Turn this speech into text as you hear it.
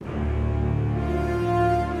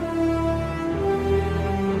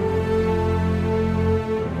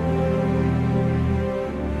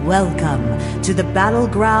Welcome to the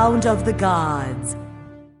battleground of the gods.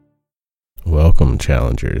 Welcome,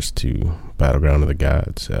 challengers, to Battleground of the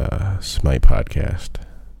Gods, Smite podcast.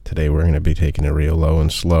 Today we're going to be taking it real low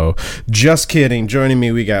and slow. Just kidding. Joining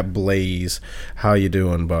me, we got Blaze. How you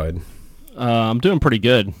doing, bud? I'm doing pretty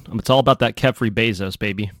good. It's all about that Kefri Bezos,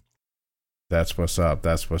 baby. That's what's up.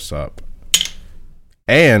 That's what's up.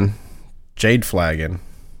 And Jade Flagon.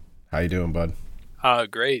 How you doing, bud?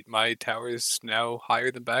 Great. My tower is now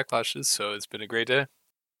higher than Backlash's, so it's been a great day.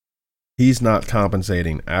 He's not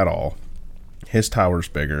compensating at all. His tower's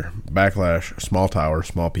bigger. Backlash, small tower,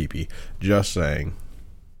 small peepee. Just saying.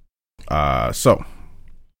 So,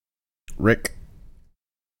 Rick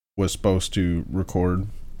was supposed to record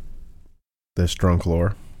this drunk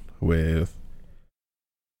lore with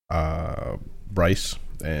Bryce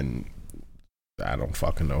and I don't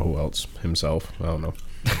fucking know who else. Himself. I don't know.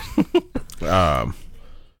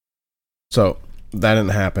 So that didn't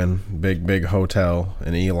happen. Big hotel,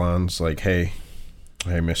 and Elon's like, hey,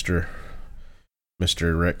 Mr.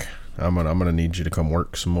 Rick, I'm gonna need you to come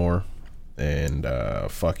work some more, and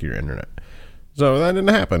fuck your internet. So that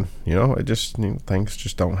didn't happen. It just things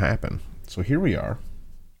just don't happen. So here we are.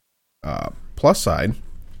 Plus side,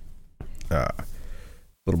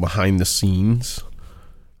 little behind the scenes.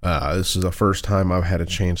 This is the first time I've had a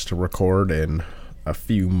chance to record in a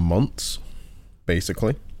few months,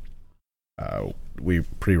 basically. We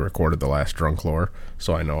pre-recorded the last drunk lore,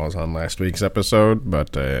 so I know I was on last week's episode,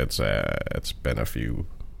 but it's been a few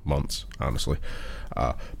months, honestly.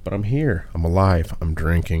 But I'm here. I'm alive. I'm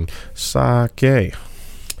drinking sake.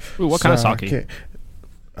 Ooh, what kind of sake?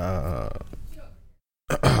 Hana.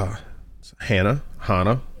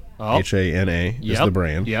 Oh. Hana is the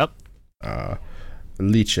brand. Yep.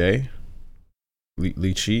 Lychee.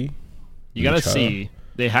 You gotta see.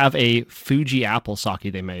 They have a Fuji apple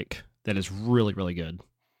sake they make that is really, really good.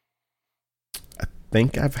 I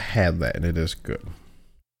think I've had that, and it is good.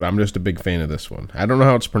 But I'm just a big fan of this one. I don't know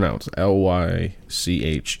how it's pronounced. Lychee.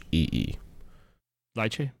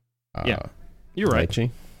 Lychee? Yeah. You're right. Lychee?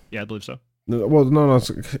 Yeah, I believe so. Well, no.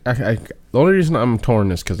 The only reason I'm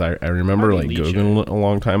torn is because I remember Googling it a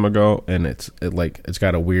long time ago, and it's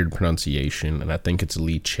got a weird pronunciation, and I think it's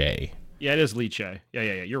Lychee. Yeah, it is Lychee. Yeah.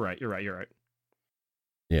 You're right.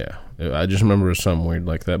 Yeah, I just remember it was something weird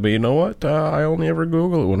like that. But you know what? I only ever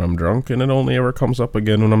Google it when I'm drunk, and it only ever comes up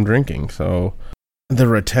again when I'm drinking. So the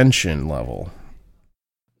retention level.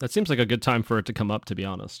 That seems like a good time for it to come up, to be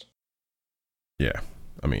honest. Yeah,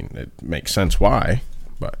 I mean, it makes sense why.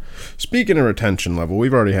 But speaking of retention level,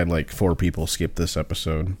 we've already had 4 people skip this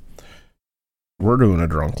episode. We're doing a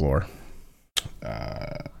drunk lore.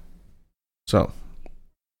 So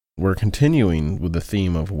we're continuing with the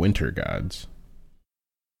theme of winter gods.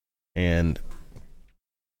 And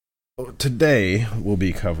today we'll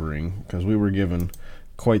be covering, because we were given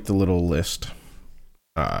quite the little list,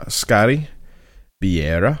 Skadi,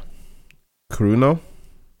 Biera, Kruno,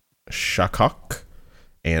 Shakok,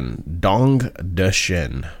 and Dong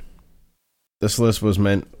Deshen. This list was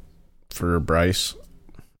meant for Bryce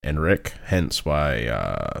and Rick, hence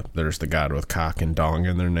why there's the god with cock and dong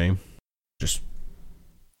in their name. Just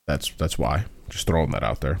that's why. Just throwing that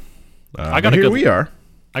out there. We are.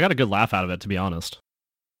 I got a good laugh out of it, to be honest.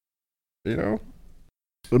 It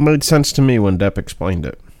made sense to me when Depp explained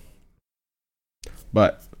it.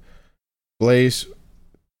 But Blaze,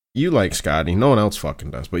 you like Skadi. No one else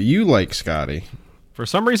fucking does, but you like Skadi. For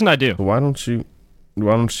some reason, I do. Why don't you?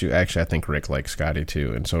 Actually, I think Rick likes Skadi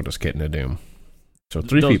too, and so does Kitten of Doom. So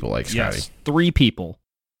 3 people like Skadi. Yes, 3 people.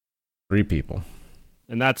 3 people.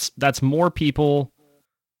 And that's more people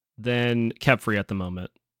than Kefri at the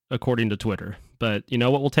moment, according to Twitter. But you know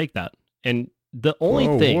what? We'll take that. And the only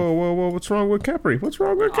thing... Whoa, what's wrong with Kefri?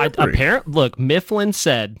 Look, Mifflin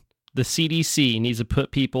said the CDC needs to put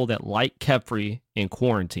people that like Kefri in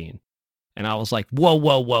quarantine. And I was like,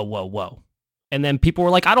 whoa. And then people were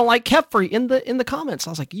like, I don't like Kefri in the comments. I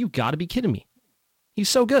was like, you gotta be kidding me. He's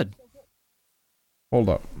so good. Hold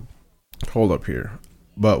up here.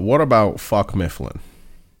 But what about fuck Mifflin?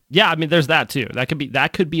 Yeah, I mean, there's that too.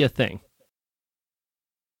 That could be a thing.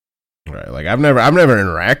 Right, I've never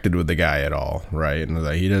interacted with the guy at all, right? And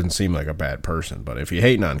he doesn't seem like a bad person. But if you're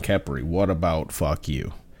hating on Kefri, what about fuck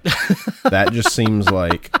you? That just seems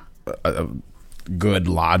like a good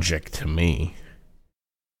logic to me.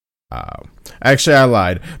 Actually, I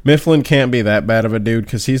lied. Mifflin can't be that bad of a dude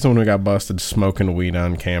because he's the one who got busted smoking weed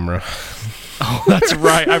on camera. Oh, that's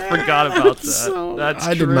right. I forgot about that.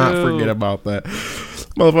 I did not forget about that.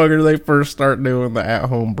 Motherfucker, they first start doing the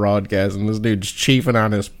at-home broadcast, and this dude's chiefing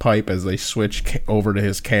on his pipe as they switch over to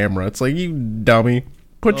his camera. It's like, you dummy.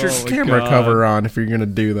 Put your Oh my camera God. cover on if you're gonna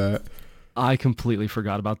do that. I completely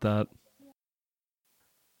forgot about that.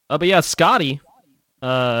 But yeah, Scotty,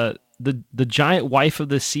 the giant wife of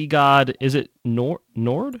the sea god, is it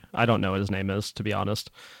Nord? I don't know what his name is, to be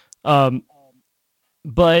honest.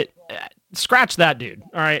 But scratch that dude.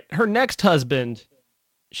 All right, her next husband,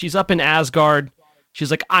 she's up in Asgard.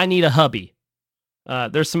 She's like, I need a hubby.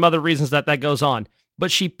 There's some other reasons that goes on,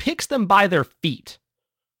 but she picks them by their feet.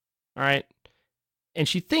 All right, and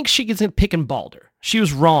she thinks she gets picking Balder. She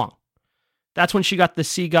was wrong. That's when she got the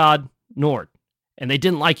sea god Nord, and they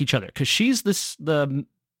didn't like each other because she's the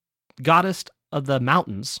goddess of the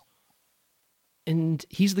mountains, and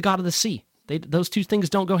he's the god of the sea. Those two things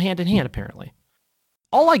don't go hand in hand, apparently.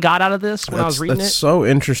 All I got out of this when I was reading That's so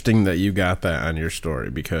interesting that you got that on your story,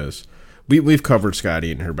 because we've covered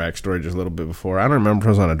Scotty and her backstory just a little bit before. I don't remember if it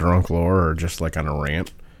was on a drunk lore or just like on a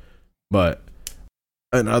rant, but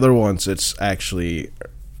in other ones, it's actually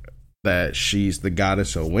that she's the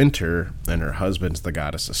goddess of winter and her husband's the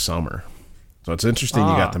goddess of summer. So it's interesting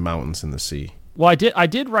you got the mountains and the sea. Well, I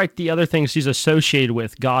did write the other things she's associated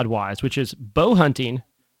with god-wise, which is bow hunting,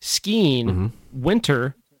 skiing,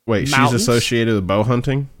 winter. Wait, mountains. She's associated with bow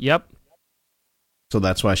hunting? Yep. So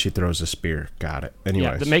that's why she throws a spear. Got it. Anyways.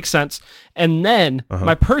 Yeah, that makes sense. And then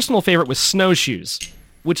my personal favorite was snowshoes,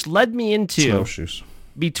 which led me into snowshoes.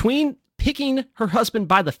 Between picking her husband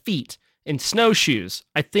by the feet and snowshoes,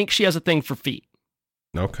 I think she has a thing for feet.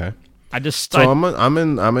 Okay. I'm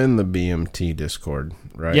in the BMT Discord,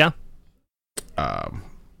 right? Yeah.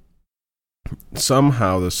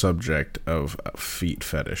 Somehow the subject of feet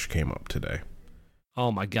fetish came up today.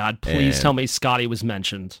 Oh my God! Please tell me Scotty was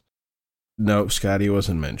mentioned. No, Scotty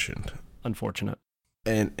wasn't mentioned. Unfortunate.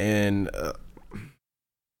 And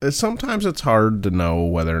sometimes it's hard to know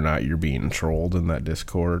whether or not you're being trolled in that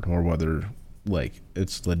Discord or whether like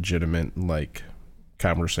it's legitimate like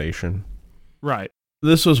conversation. Right.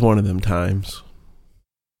 This was one of them times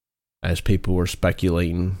as people were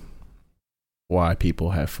speculating why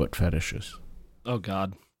people have foot fetishes. Oh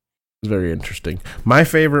God. It's very interesting. My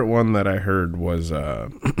favorite one that I heard was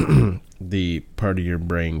the part of your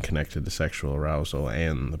brain connected to sexual arousal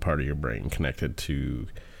and the part of your brain connected to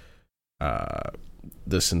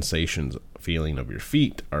the sensations, feeling of your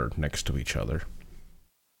feet are next to each other.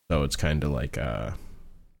 So it's kind of like the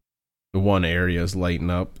one area is lighting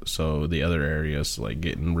up, so the other area is like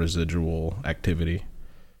getting residual activity.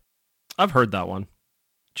 I've heard that one.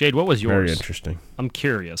 Jade, what was yours? Very interesting. I'm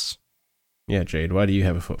curious. Yeah, Jade, why do you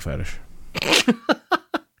have a foot fetish?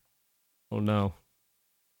 Oh no.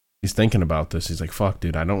 He's thinking about this. He's like, fuck,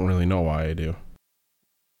 dude, I don't really know why I do.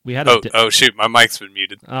 We had Oh shoot, my mic's been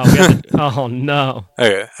muted. Oh no.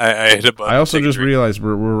 Okay, I hit a button. I also just realized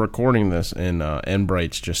we're recording this and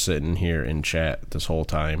Enbright's just sitting here in chat this whole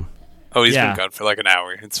time. Oh, he's been gone for like an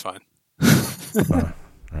hour. It's fine. All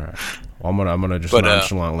right. Well, I'm gonna just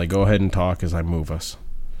nonchalantly go ahead and talk as I move us.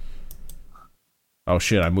 Oh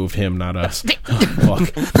shit! I moved him, not us.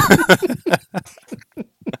 Fuck.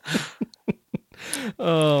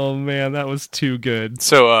 Oh man, that was too good.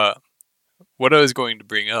 So, what I was going to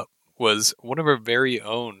bring up was one of our very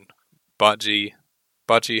own Bocce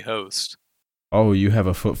host. Oh, you have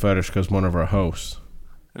a foot fetish because one of our hosts.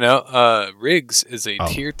 No, Riggs is a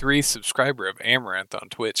tier 3 subscriber of Amaranth on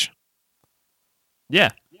Twitch. Yeah.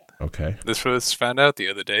 Okay. This was found out the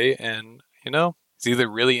other day, and he's either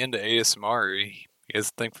really into ASMR or he has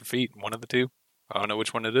a thing for feet. One of the two. I don't know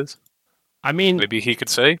which one it is. I mean, maybe he could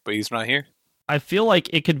say, but he's not here. I feel like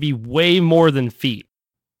it could be way more than feet.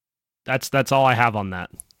 That's all I have on that.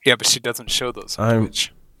 Yeah, but she doesn't show those on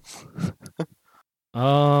Twitch.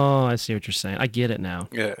 Oh, I see what you're saying. I get it now.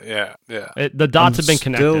 Yeah. The dots have been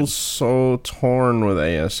connected. Still so torn with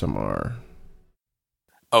ASMR.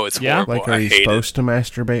 Oh, it's horrible. Like, are you supposed to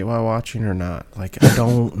masturbate while watching or not? Like, I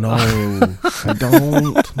don't know. I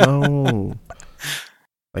don't know.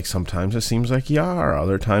 Like, sometimes it seems like you are.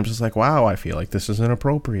 Other times it's like, wow, I feel like this is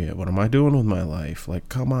inappropriate. What am I doing with my life? Like,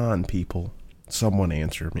 come on, people. Someone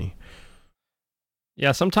answer me.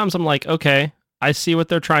 Yeah, sometimes I'm like, okay, I see what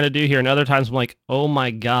they're trying to do here. And other times I'm like, oh my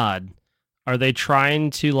God, are they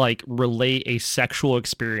trying to like relate a sexual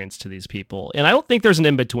experience to these people? And I don't think there's an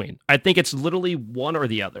in-between. I think it's literally one or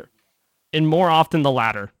the other. And more often the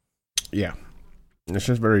latter. Yeah. It's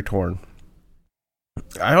just very torn.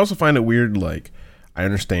 I also find it weird, like, I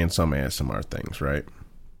understand some ASMR things, right?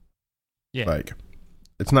 Yeah. Like,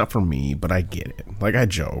 it's not for me, but I get it. Like, I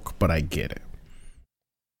joke, but I get it.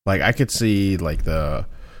 Like, I could see, like, the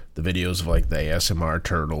videos of, like, the ASMR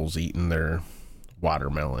turtles eating their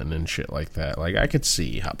watermelon and shit like that. Like, I could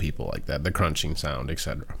see how people like that, the crunching sound,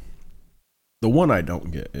 etc. The one I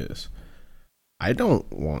don't get is, I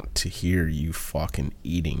don't want to hear you fucking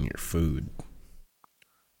eating your food.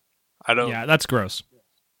 I don't. Yeah, that's gross.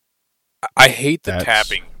 I hate the That's-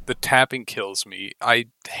 tapping. The tapping kills me. I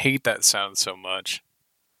hate that sound so much.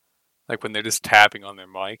 Like when they're just tapping on their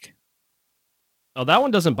mic. Oh, that one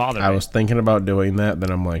doesn't bother I me. was thinking about doing that, then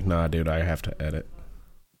I'm like, nah, dude, I have to edit.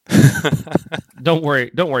 Don't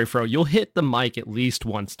worry, Fro. You'll hit the mic at least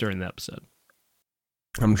once during the episode.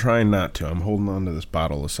 I'm trying not to. I'm holding on to this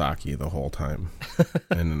bottle of sake the whole time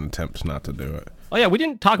in an attempt not to do it. Oh yeah, we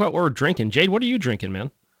didn't talk about what we're drinking. Jade, what are you drinking,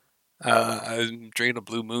 man? I'm drinking a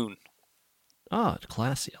Blue Moon. Oh,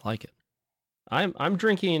 classy. I like it. I'm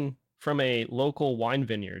drinking from a local wine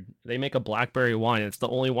vineyard. They make a blackberry wine. It's the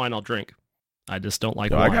only wine I'll drink. I just don't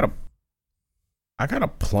like Yo, wine. I got a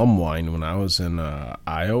plum wine when I was in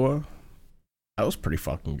Iowa. That was pretty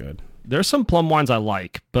fucking good. There's some plum wines I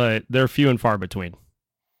like, but they're few and far between.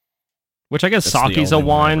 Which I guess That's the sake's a only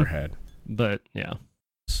one I ever wine, had. but yeah.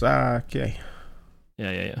 Sake.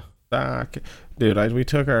 Yeah. Sake. Dude, we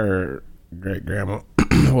took our great grandma,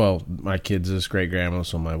 well, my kids' great grandma,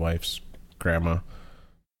 so my wife's grandma,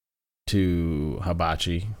 to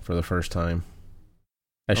hibachi for the first time.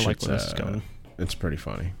 That I like shit's, where this is going. it's pretty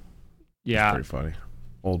funny. Yeah. It's pretty funny.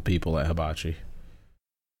 Old people at hibachi.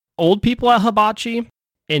 Old people at hibachi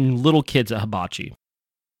and little kids at hibachi.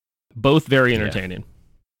 Both very Yeah. entertaining.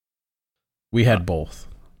 We had both.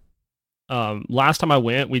 Last time I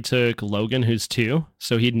went, we took Logan, who's 2,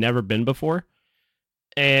 so he'd never been before.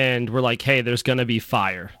 And we're like, hey, there's going to be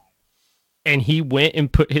fire. And he went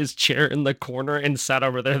and put his chair in the corner and sat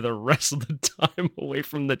over there the rest of the time away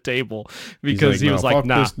from the table because he was like, fuck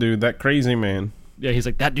nah. this dude, that crazy man. Yeah, he's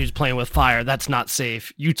like, that dude's playing with fire. That's not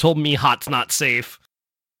safe. You told me hot's not safe.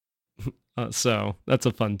 So that's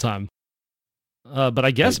a fun time. But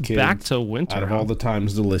I guess Hey, kids, back to winter. Out of all the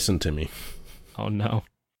times to listen to me. Oh no.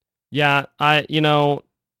 Yeah,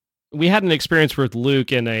 we had an experience with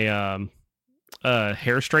Luke in a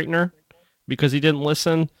hair straightener because he didn't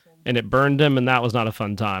listen and it burned him, and that was not a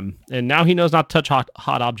fun time. And now he knows not to touch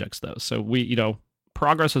hot objects though. So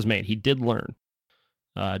progress was made. He did learn.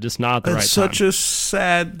 Just not at the right time. It's such a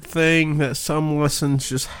sad thing that some lessons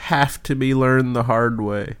just have to be learned the hard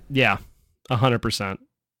way. Yeah, 100%.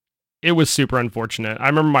 It was super unfortunate. I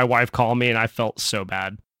remember my wife called me and I felt so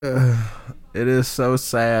bad. It is so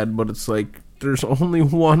sad, but it's like there's only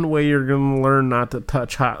one way you're going to learn not to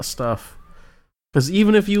touch hot stuff. Because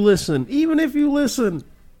even if you listen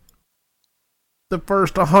the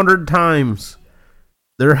first 100 times,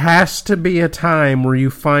 there has to be a time where you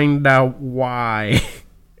find out why.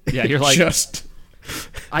 Yeah, you're like, just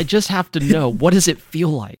I just have to know, what does it feel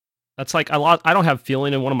like? That's like I don't have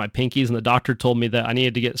feeling in one of my pinkies, and the doctor told me that I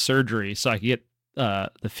needed to get surgery so I could get the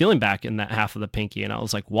feeling back in that half of the pinky. And I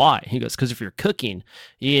was like, why? He goes, because if you're cooking,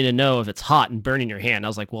 you need to know if it's hot and burning your hand. I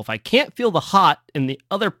was like, well, if I can't feel the hot in the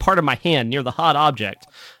other part of my hand near the hot object,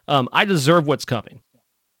 I deserve what's coming.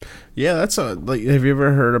 Yeah, that's have you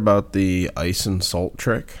ever heard about the ice and salt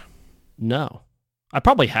trick? No, I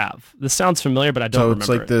probably have. This sounds familiar, but I don't So remember. it's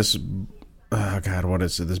like it. this, oh God, what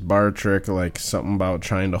is it? This bar trick, like something about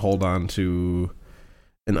trying to hold on to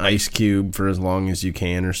an ice cube for as long as you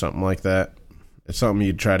can or something like that. It's something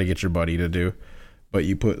you'd try to get your buddy to do, but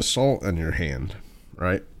you put salt in your hand,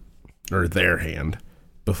 right? Or their hand,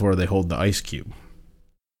 before they hold the ice cube.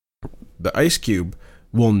 The ice cube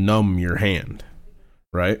will numb your hand,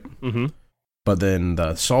 right? Mm-hmm. But then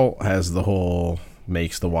the salt has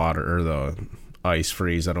makes the water or the ice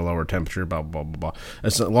freeze at a lower temperature, blah, blah, blah, blah.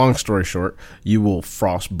 It's a long story short, you will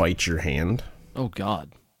frostbite your hand Oh,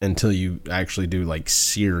 God. until you actually do like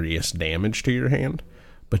serious damage to your hand.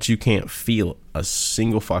 But you can't feel a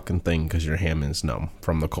single fucking thing because your hand is numb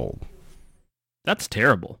from the cold. That's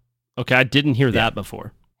terrible. Okay, I didn't hear that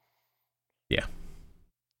before. Yeah.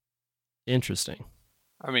 Interesting.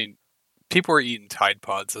 I mean, people are eating Tide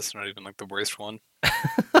Pods. That's not even like the worst one.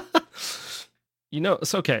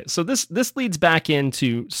 It's okay. So this leads back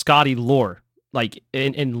into Scotty lore, like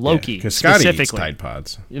in Loki Because Scotty eats specifically. Tide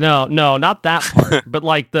Pods. No, not that part, but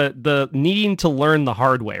like the needing to learn the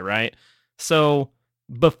hard way, right? So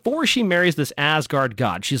before she marries this Asgard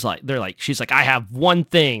god, she's like, I have one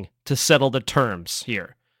thing to settle the terms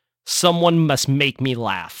here. Someone must make me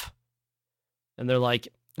laugh. And they're like,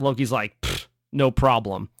 Loki's like, no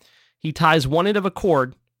problem. He ties one end of a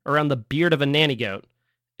cord around the beard of a nanny goat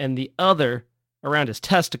and the other around his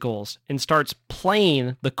testicles and starts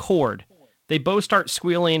playing the cord. They both start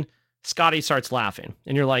squealing. Scotty starts laughing.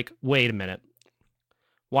 And you're like, wait a minute.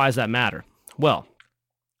 Why does that matter? Well,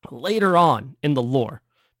 later on in the lore,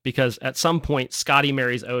 because at some point Scotty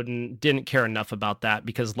marries Odin, didn't care enough about that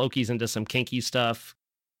because Loki's into some kinky stuff.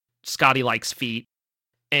 Scotty likes feet.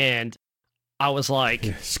 And I was like,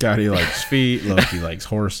 Scotty likes feet, Loki likes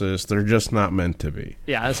horses. They're just not meant to be.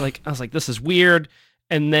 yeah, I was like, this is weird.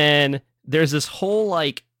 And then there's this whole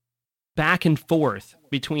like back and forth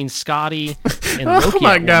between Scotty and Loki. Oh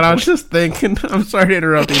my at god, one I was point. just thinking. I'm sorry to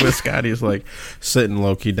interrupt you, but Scotty's like sitting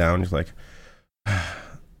Loki down. He's like,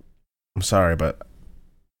 I'm sorry, but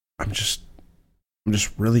I'm just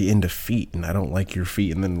really into feet, and I don't like your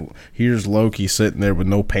feet. And then here's Loki sitting there with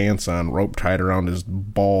no pants on, rope tied around his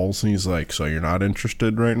balls, and he's like, "So you're not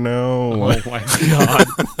interested right now?" Oh my god.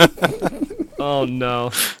 Oh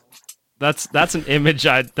no. That's an image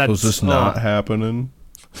that's Was this not happening?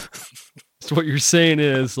 So what you're saying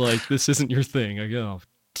is like this isn't your thing. I go,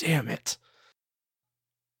 damn it.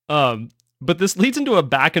 But this leads into a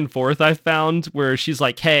back and forth I found where she's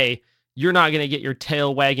like, "Hey, you're not gonna get your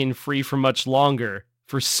tail wagging free for much longer,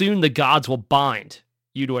 for soon the gods will bind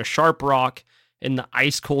you to a sharp rock in the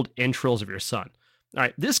ice cold entrails of your son." All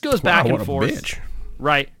right, this goes back Wow, and what a forth. bitch.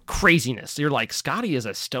 Right? Craziness. You're like, Scotty is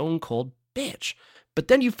a stone cold bitch. But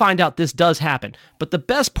then you find out this does happen. But the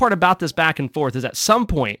best part about this back and forth is at some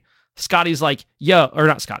point, Scotty's like, yo, or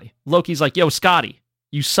not Scotty, Loki's like, yo, Scotty,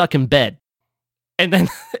 you suck in bed. And then,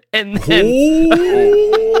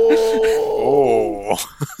 Oh.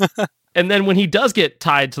 and then when he does get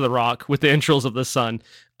tied to the rock with the entrails of the sun,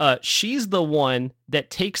 she's the one that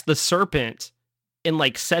takes the serpent and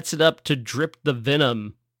like sets it up to drip the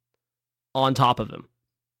venom on top of him,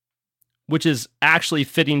 which is actually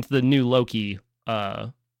fitting to the new Loki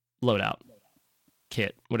loadout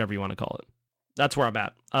kit, whatever you want to call it. That's where I'm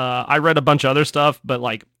at. I read a bunch of other stuff, but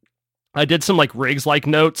like I did some like Riggs like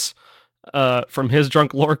notes from his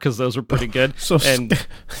drunk lore because those were pretty good. So and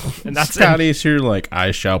that's Scotty's here like,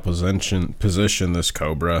 I shall position this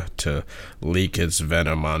cobra to leak its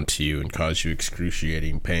venom onto you and cause you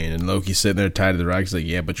excruciating pain. And Loki's sitting there tied to the rock. He's like,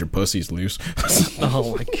 yeah, but your pussy's loose.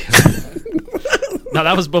 Oh my god. No,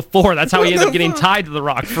 that was before. That's how he ended up getting tied to the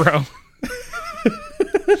rock, bro.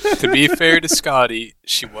 To be fair to Scotty,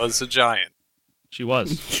 she was a giant. She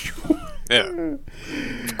was. Yeah.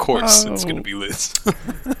 Of course, it's going to be Liz.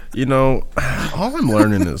 You know, all I'm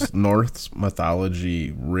learning is Norse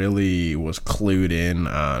mythology really was clued in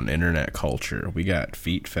on internet culture. We got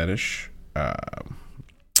feet fetish.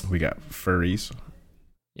 We got furries.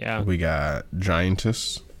 Yeah. We got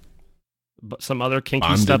giantess. But some other kinky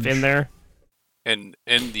Bondage. stuff in there. And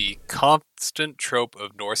in the constant trope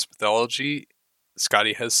of Norse mythology,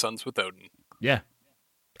 Scotty has sons with Odin. Yeah.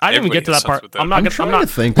 I didn't even get to that Everybody part. has sons I'm with not I'm gonna. trying I'm not. to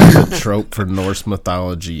think what the trope for Norse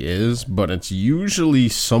mythology is, but it's usually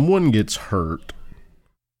someone gets hurt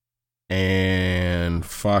and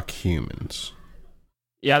fuck humans.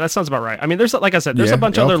 Yeah, that sounds about right. I mean, there's like I said, there's Yeah, a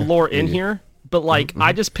bunch of other okay. lore in Yeah. here, but like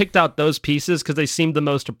I just picked out those pieces because they seemed the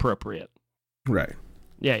most appropriate. Right.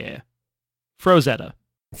 Yeah. Frozetta.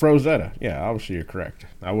 Frozetta. Yeah, obviously you're correct.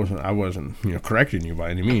 I wasn't, correcting you by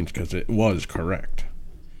any means because it was correct.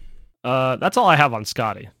 That's all I have on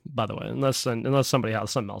Scotty, by the way. Unless somebody has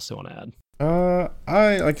something else they want to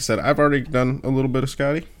add. Like I said, I've already done a little bit of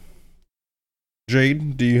Scotty.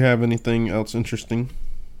 Jade, do you have anything else interesting?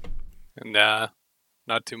 Nah,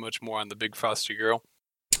 not too much more on the big frosty girl.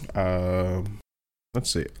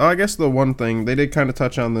 Let's see. Oh, I guess the one thing they did kind of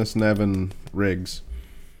touch on this, Nevin Riggs.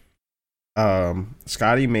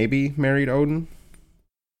 Scotty maybe married Odin,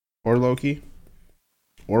 or Loki,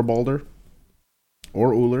 or Balder,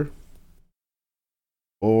 or Uller,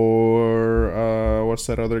 or what's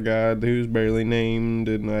that other god who's barely named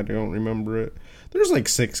and I don't remember it. There's like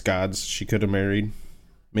 6 gods she could have married.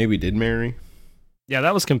 Maybe did marry. Yeah,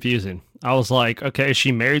 that was confusing. I was like, okay,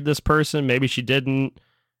 she married this person. Maybe she didn't.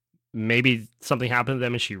 Maybe something happened to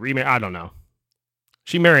them and she remarried. I don't know.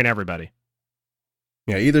 She married everybody.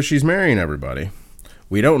 Yeah, either she's marrying everybody,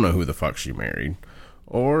 we don't know who the fuck she married,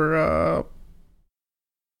 or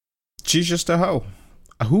she's just a hoe.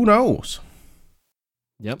 Who knows?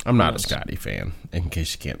 Yep. I'm not a Who knows? Scotty fan, in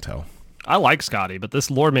case you can't tell. I like Scotty, but this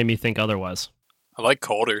lore made me think otherwise. I like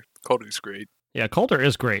Calder. Calder's great. Yeah, Calder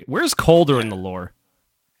is great. Where's Calder in the lore?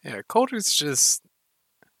 Yeah, Calder's just...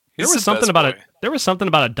 There he's was the something best about boy. There was something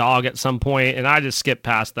about a dog at some point, and I just skipped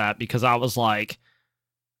past that because I was like,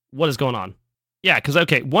 "What is going on?" Yeah, because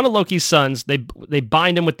okay, one of Loki's sons, they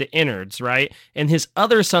bind him with the innards, right? And his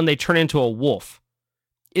other son, they turn into a wolf.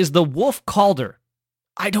 Is the wolf Calder?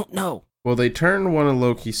 I don't know. Well, they turn one of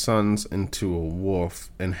Loki's sons into a wolf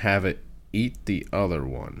and have it eat the other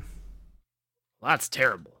one, Well, that's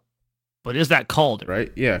terrible. But is that Calder?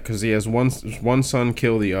 right? Yeah, because he has one son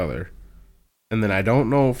kill the other. And then I don't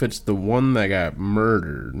know if it's the one that got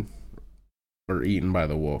murdered or eaten by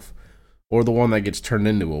the wolf, or the one that gets turned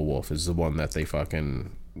into a wolf is the one that they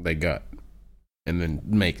fucking they gut and then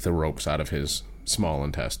make the ropes out of his small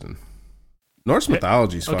intestine. Norse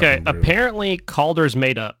mythology's fucking Okay, brutal. apparently Calder's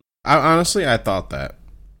made up. Honestly, I thought that.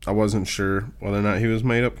 I wasn't sure whether or not he was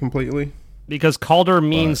made up completely. Because Calder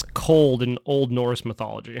means cold in Old Norse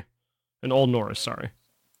mythology. In Old Norse, sorry.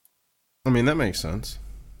 I mean, that makes sense.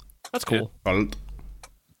 That's cool.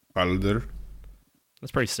 Calder.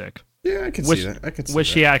 That's pretty sick. Yeah, I can see that. I could see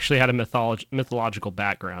Wish that. he actually had a mythological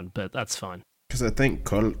background, but that's fun. Because I think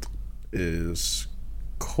Colt is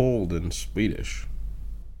cold in Swedish.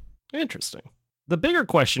 Interesting. The bigger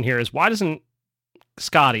question here is why doesn't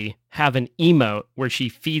Scotty have an emote where she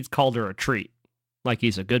feeds Calder a treat? Like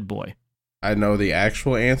he's a good boy. I know the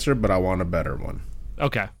actual answer, but I want a better one.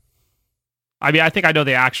 Okay. I mean, I think I know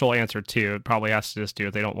the actual answer too. It probably has to just do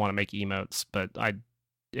if they don't want to make emotes,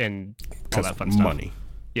 and all that fun stuff. Money.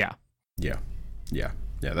 Yeah. Yeah.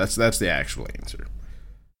 That's the actual answer.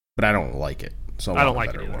 But I don't like it. So I don't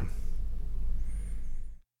like it either.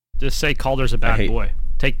 Just say Calder's a bad boy.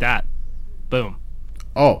 Take that. Boom.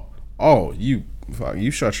 Oh, you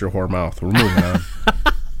shut your whore mouth. We're moving on.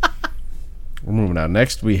 We're moving on.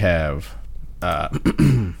 Next we have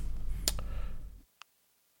a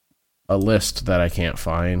list that I can't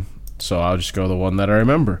find, so I'll just go the one that I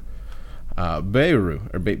remember. Beira.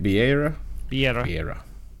 One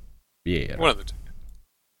of the two.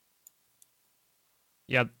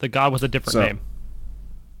 Yeah, the god with a different name.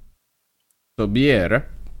 So Beira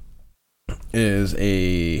is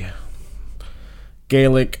a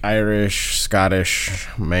Gaelic, Irish, Scottish,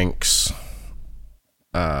 Manx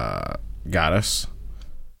goddess.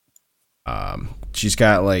 She's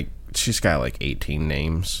got like 18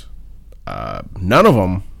 names. None of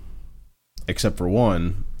them, except for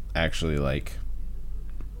one, actually like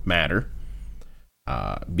matter.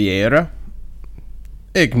 Beira.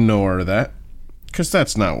 Ignore that, because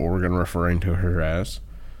that's not what we're going to referring to her as.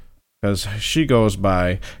 Because she goes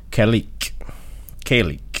by Kalik.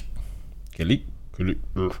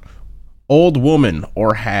 Old woman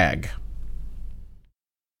or hag.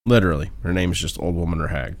 Literally, her name is just old woman or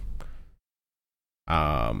hag.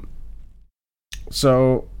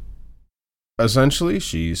 So essentially,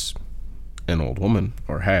 she's an old woman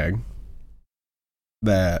or hag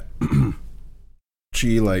that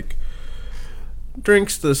she like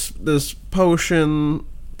drinks this potion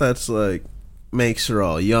that's like makes her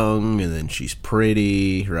all young, and then she's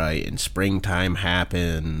pretty, right? And springtime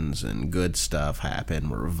happens, and good stuff happen.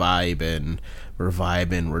 We're vibing,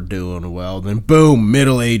 we're doing well. Then boom,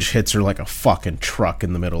 middle age hits her like a fucking truck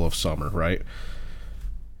in the middle of summer, right?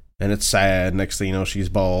 And it's sad. Next thing you know, she's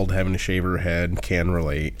bald, having to shave her head. Can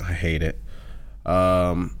relate. I hate it.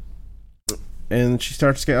 And she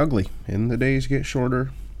starts to get ugly, and the days get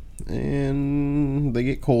shorter, and they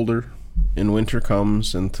get colder. And winter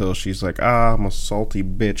comes until she's like, I'm a salty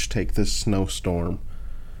bitch, take this snowstorm.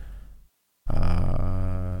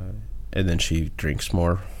 And then she drinks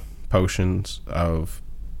more potions of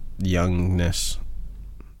youngness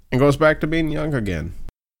and goes back to being young again.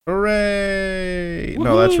 Hooray! Woo-hoo!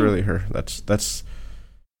 No, that's really her. That's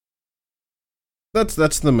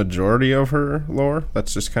the majority of her lore.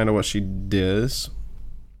 That's just kind of what she does.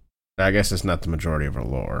 I guess it's not the majority of her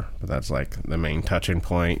lore, but that's like the main touching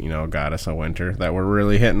point, goddess of winter that we're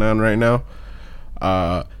really hitting on right now.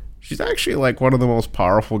 She's actually like one of the most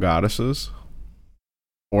powerful goddesses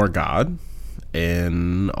or god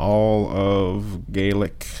in all of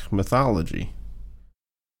Gaelic mythology.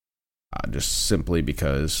 Just simply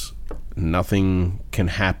because nothing can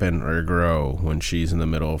happen or grow when she's in the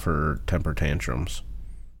middle of her temper tantrums.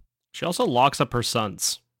 She also locks up her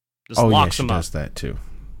sons. Locks them up.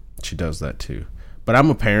 She does that too. But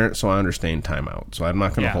I'm a parent, so I understand timeout. So I'm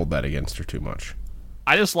not going to hold that against her too much.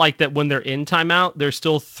 I just like that when they're in timeout, they're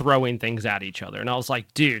still throwing things at each other. And I was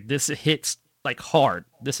like, dude, this hits like hard.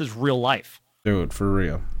 This is real life. Dude, for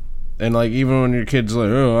real. And like, even when your kid's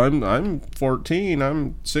like, I'm 14,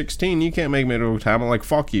 I'm 16, you can't make me go to timeout. Like,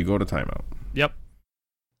 fuck you, go to timeout. Yep.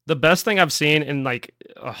 The best thing I've seen in like,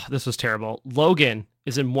 this was terrible. Logan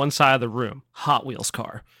is in one side of the room, Hot Wheels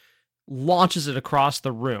car. Launches it across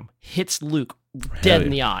the room, hits Luke dead in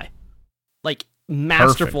the eye. Like,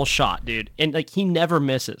 masterful shot, dude. And like, he never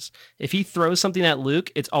misses. If he throws something at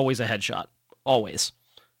Luke, it's always a headshot. Always.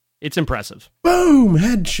 It's impressive. Boom,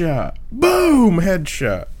 headshot. Boom,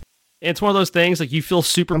 headshot. And it's one of those things, like, you feel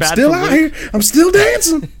super bad for Luke. I'm still out here. I'm still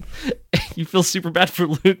dancing. You feel super bad for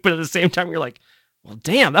Luke, but at the same time, you're like, well,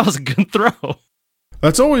 damn, that was a good throw.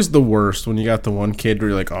 That's always the worst when you got the one kid where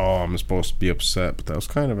you're like, oh, I'm supposed to be upset, but that was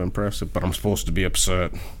kind of impressive, but I'm supposed to be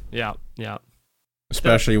upset. Yeah, yeah.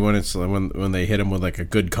 Especially when it's when they hit him with like a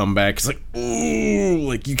good comeback. It's like, ooh,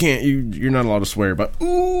 like you're not allowed to swear, but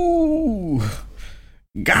ooh,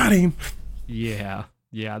 got him. Yeah.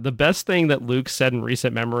 Yeah. The best thing that Luke said in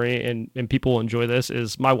recent memory, and people will enjoy this,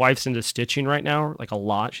 is my wife's into stitching right now, like a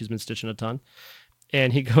lot. She's been stitching a ton.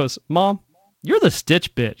 And he goes, Mom, you're the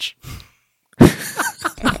stitch bitch.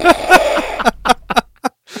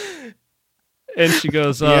 And she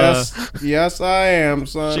goes, yes, I am,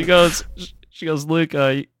 son. She goes, Luke,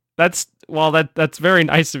 that's very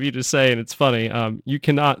nice of you to say, and it's funny. You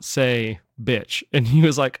cannot say bitch. And he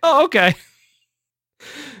was like, oh, okay.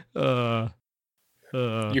 You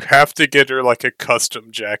have to get her like a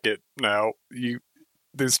custom jacket now.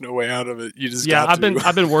 There's no way out of it. You just got to.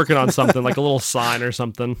 I've been working on something like a little sign or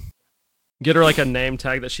something. Get her like a name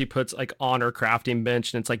tag that she puts like on her crafting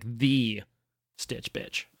bench, and it's like the Stitch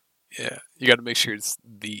bitch. Yeah, you got to make sure it's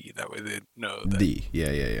the. That way they know that.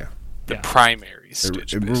 Yeah. The primary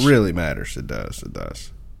Stitch. It really matters. It does.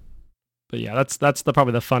 But yeah, that's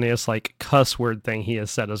probably the funniest like cuss word thing he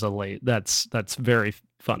has said as of late. That's very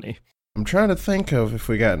funny. I'm trying to think of if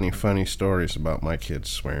we got any funny stories about my kids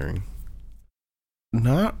swearing.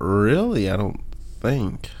 Not really, I don't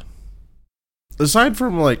think. Aside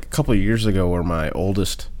from like a couple of years ago where my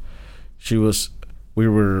oldest, we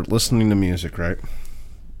were listening to music, right?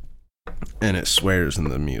 And it swears in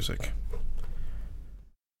the music.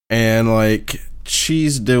 And like,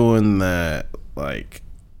 she's doing that, like,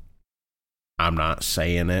 I'm not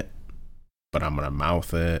saying it, but I'm gonna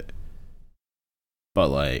mouth it. But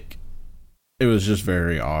like, it was just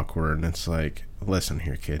very awkward, and it's like, listen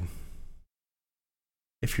here, kid.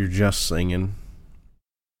 If you're just singing,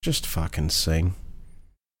 just fucking sing.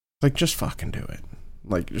 Like, just fucking do it.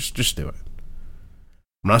 Like, just do it.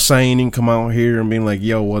 I'm not saying you can come out here and be like,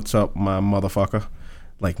 yo, what's up, my motherfucker?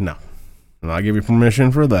 Like, no. And I give you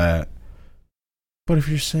permission for that. But if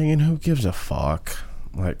you're singing, who gives a fuck?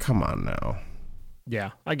 Like, come on now.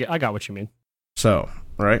 Yeah, I got what you mean. So,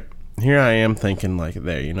 right? Here I am thinking, like,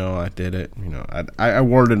 there, I did it. I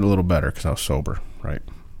worded it a little better because I was sober, right?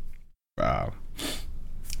 A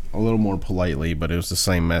little more politely, but it was the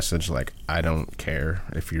same message. Like, I don't care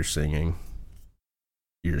if you're singing.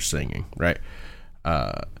 You're singing, right?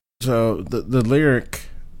 So the lyric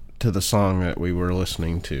to the song that we were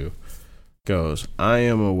listening to goes, I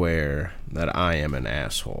am aware that I am an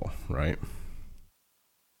asshole, right?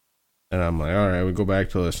 And I'm like, all right, we go back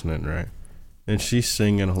to listening, right? And she's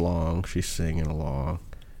singing along.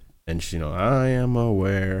 And she, I am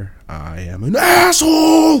aware I am an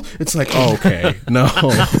asshole. It's like, okay, no.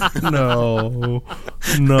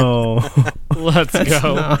 Let's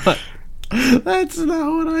go. That's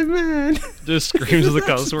not what I meant. Just screams the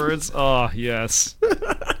cuss words. Oh, yes.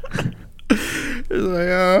 It's like,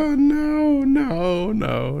 oh, no.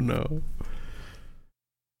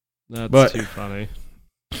 That's too funny.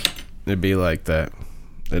 It'd be like that.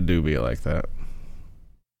 It do be like that.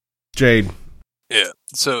 Jade. Yeah,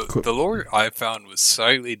 so the lore I found was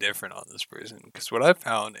slightly different on this person, because what I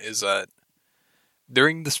found is that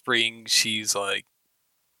during the spring, she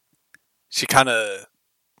kind of,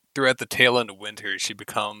 throughout the tail end of winter, she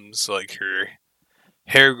becomes, like, her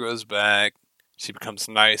hair grows back, she becomes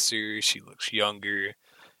nicer, she looks younger,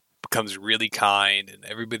 becomes really kind, and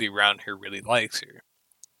everybody around her really likes her.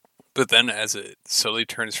 But then as it slowly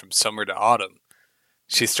turns from summer to autumn,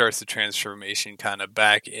 she starts the transformation kind of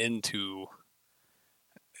back into,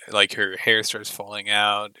 like, her hair starts falling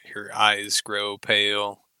out, her eyes grow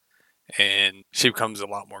pale, and she becomes a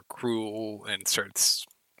lot more cruel and starts,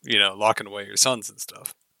 locking away her sons and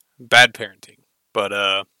stuff. Bad parenting.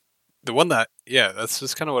 But the one that, that's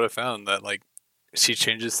just kind of what I found, that, like, she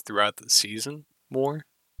changes throughout the season more.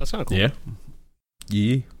 That's kind of cool. Yeah.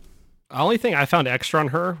 The only thing I found extra on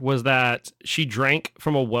her was that she drank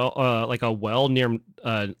from a well near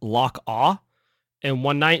Loch Awe, and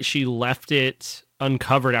one night she left it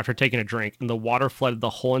uncovered after taking a drink, and the water flooded the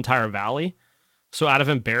whole entire valley. So out of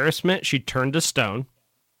embarrassment, she turned to stone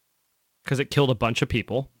because it killed a bunch of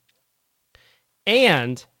people.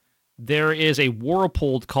 And there is a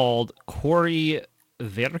whirlpool called Corrie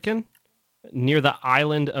Verken near the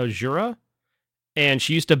island of Jura, and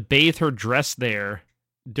she used to bathe her dress there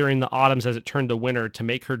during the autumns as it turned to winter to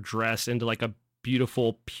make her dress into like a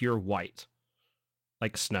beautiful pure white,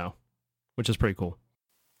 like snow, which is pretty cool.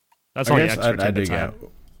 That's all the extra tidbits I have.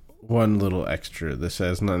 One little extra. This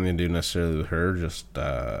has nothing to do necessarily with her, just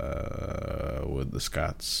with the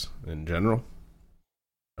Scots in general.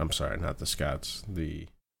 I'm sorry, not the Scots.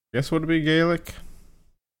 Guess would it be Gaelic?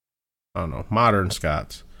 I don't know. Modern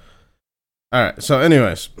Scots. All right. So,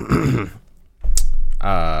 anyways,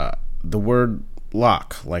 the word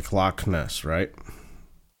loch, like Loch Ness, right?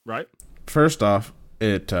 Right. First off,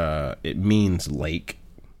 it means lake.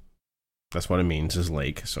 That's what it means, is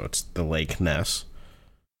lake. So it's the Lake Ness.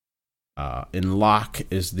 And loch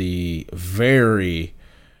is the very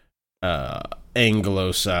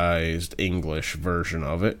anglicized English version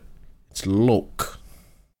of it. It's Loch.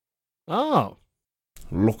 Oh,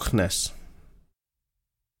 Loch Ness.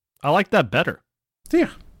 I like that better.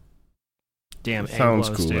 Yeah. Damn, It sounds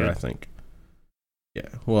Anglos, cooler, dude. I think. Yeah.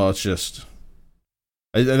 Well, it's just...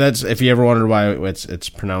 That's if you ever wondered why it's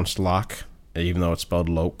pronounced Loch, even though it's spelled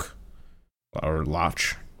Loch or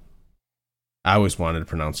Loch. I always wanted to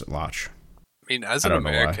pronounce it Loch. I mean, as I an don't know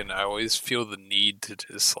why. American, I always feel the need to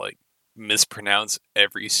just like mispronounce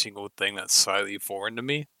every single thing that's slightly foreign to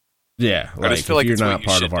me. Yeah, I like just feel if like you're it's what not you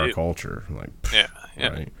part of should our do. culture, like pff, Yeah, yeah.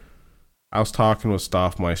 right. I was talking with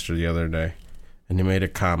Stoffmeister the other day, and he made a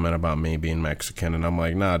comment about me being Mexican, and I'm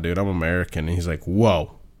like, nah, dude, I'm American. And he's like,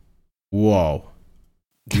 whoa.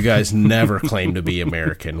 You guys never claim to be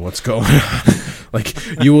American. What's going on? Like,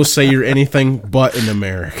 you will say you're anything but an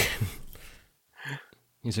American.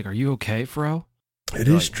 He's like, "Are you okay, Fro?" It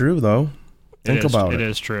is true, though. Think about it. It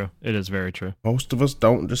is true. It is very true. Most of us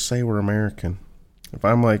don't just say we're American. If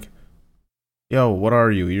I'm like, yo, what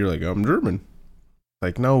are you? You're like, I'm German.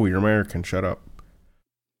 Like, no, you're American. Shut up.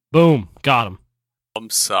 Boom, got him.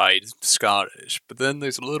 Side Scottish, but then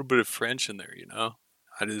there's a little bit of French in there, you know?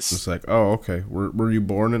 I just It's like, oh, okay. Were you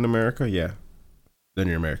born in America? Yeah. Then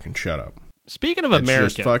you're American. Shut up. Speaking of It's American,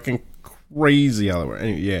 just fucking crazy all over.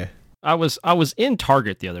 Anyway, yeah. I was in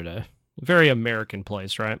Target the other day. Very American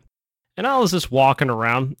place, right? And I was just walking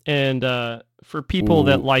around, and for people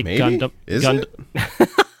that Ooh, like maybe? Gundam, Is it?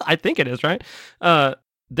 I think it is, right? I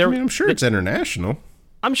There, mean, I'm sure it's international.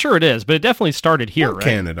 I'm sure it is, but it definitely started here, Or right?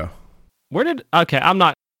 Canada. Where did? Okay, I'm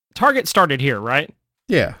not. Target started here, right?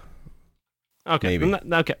 Yeah. Okay, Maybe.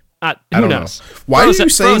 okay. I Who don't knows? know. Why are you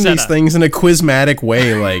saying Rosetta. these things in a quizmatic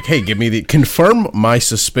way? Like, hey, give me the confirm my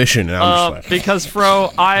suspicion. And I'm just like, Because,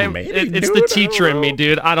 Fro, Maybe, it's dude, the I teacher don't in me, know.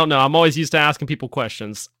 dude. I don't know. I'm always used to asking people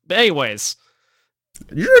questions. But anyways,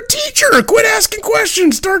 you're a teacher. Quit asking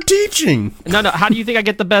questions. Start teaching. no. How do you think I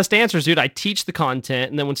get the best answers, dude? I teach the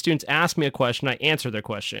content, and then when students ask me a question, I answer their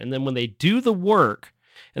question. And then when they do the work,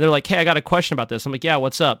 and they're like, "Hey, I got a question about this," I'm like, "Yeah,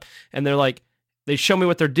 what's up?" And they're like, they show me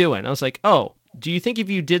what they're doing. I was like, "Oh, do you think if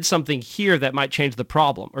you did something here that might change the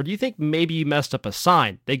problem, or do you think maybe you messed up a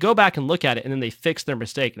sign?" They go back and look at it, and then they fix their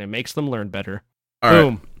mistake, and it makes them learn better. All right.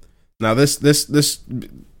 Boom. Now, this,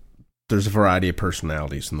 there's a variety of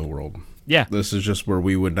personalities in the world. Yeah. This is just where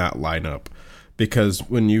we would not line up. Because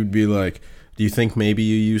when you'd be like, do you think maybe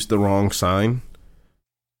you used the wrong sign?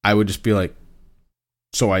 I would just be like,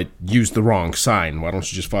 so I used the wrong sign. Why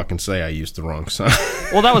don't you just fucking say I used the wrong sign?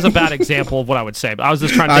 Well, that was a bad example of what I would say, but I was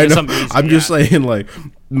just trying to I think know. of something easy. I'm just Yeah. saying, like,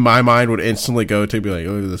 my mind would instantly go to be like,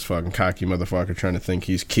 look at this fucking cocky motherfucker trying to think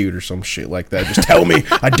he's cute or some shit like that. Just tell me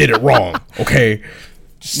I did it wrong, okay?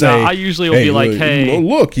 Just No, I usually will be like, hey.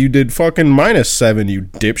 look, you did fucking -7, you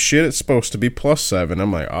dipshit. It's supposed to be +7.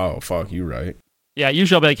 I'm like, oh, fuck, you right. Yeah,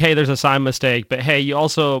 usually I'll be like, hey, there's a sign mistake, but hey, you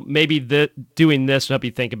also maybe doing this to help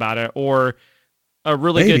you think about it, or a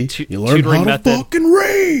really Maybe good you learn tutoring how to method. fucking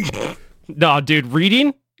read. No, dude,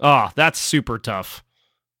 reading? Oh, that's super tough.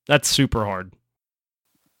 That's super hard.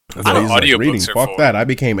 That's what audiobooks reading. are Fuck for. that. I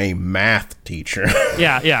became a math teacher.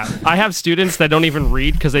 Yeah. I have students that don't even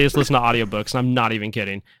read because they just listen to audiobooks, and I'm not even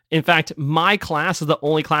kidding. In fact, my class is the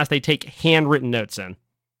only class they take handwritten notes in.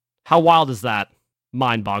 How wild is that?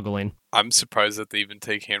 Mind-boggling. I'm surprised that they even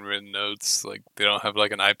take handwritten notes. Like they don't have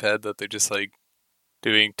like an iPad that they're just like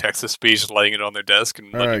doing text to speech, laying it on their desk,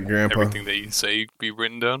 and All letting right, Grandpa. everything they say be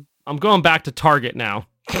written down. I'm going back to Target now.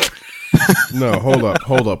 No, hold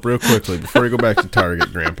up, real quickly before you go back to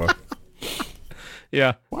Target, Grandpa.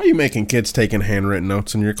 Yeah. Why are you making kids taking handwritten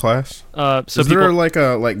notes in your class? So Is there like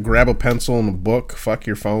a grab a pencil and a book, fuck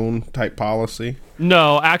your phone type policy?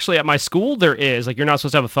 No, actually, at my school there is. Like, you're not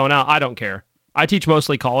supposed to have a phone out. I don't care. I teach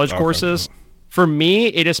mostly college courses. For me,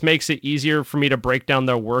 it just makes it easier for me to break down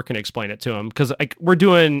their work and explain it to them because we're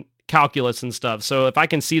doing calculus and stuff. So if I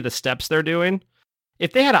can see the steps they're doing,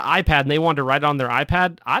 if they had an iPad and they wanted to write it on their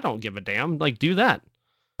iPad, I don't give a damn. Like, do that.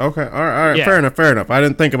 Okay, all right, Yeah. fair enough. I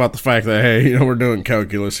didn't think about the fact that, hey, we're doing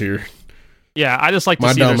calculus here. Yeah, I just like to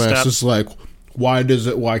My see their dumbass steps. is like, why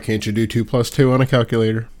can't you do 2 + 2 on a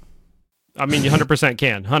calculator? I mean, you 100%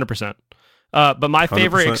 can, 100%. But my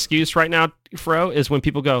favorite 100%. excuse right now, Fro, is when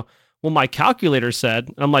people go, well, my calculator said,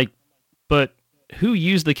 and I'm like, but who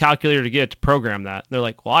used the calculator to get it to program that? And they're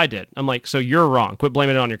like, well, I did. I'm like, so you're wrong. Quit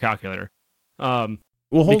blaming it on your calculator.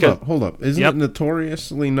 Well, Because- hold up. Isn't Yep. it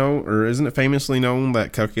notoriously known, or isn't it famously known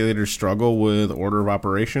that calculators struggle with order of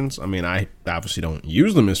operations? I mean, I obviously don't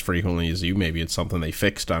use them as frequently as you. Maybe it's something they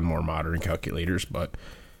fixed on more modern calculators, but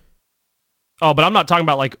Oh, but I'm not talking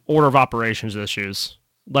about like order of operations issues.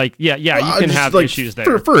 Like, yeah, you can just, have like, issues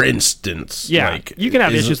there. For instance, Yeah, like, you can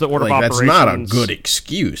have is- issues with order of like, That's not a operations. good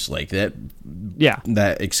excuse. Like that Yeah,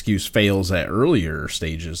 excuse fails at earlier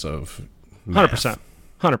stages of math.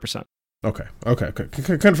 100%. Okay.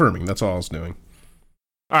 Confirming. That's all I was doing.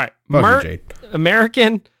 All right, Fuck you, Jade.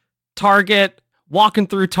 American Target, walking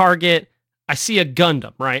through Target, I see a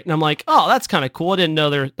Gundam, right? And I'm like, oh, that's kind of cool. I didn't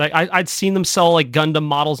know they're like, I'd seen them sell like Gundam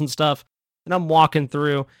models and stuff. And I'm walking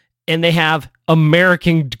through, and they have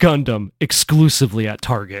American Gundam exclusively at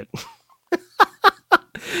Target.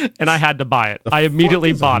 And I had to buy it. I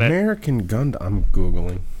immediately bought it. American Gundam. I'm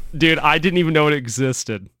Googling. Dude, I didn't even know it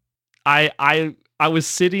existed. I was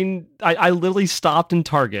sitting, I literally stopped in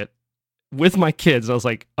Target with my kids. I was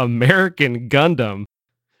like, American Gundam.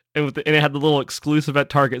 And it had the little exclusive at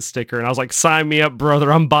Target sticker. And I was like, sign me up,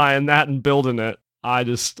 brother. I'm buying that and building it. I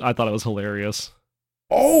thought it was hilarious.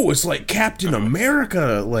 Oh, it's like Captain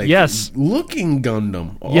America, like Yes. looking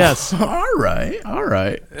Gundam. Oh, Yes. All right.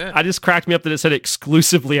 I just cracked me up that it said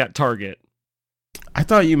exclusively at Target. I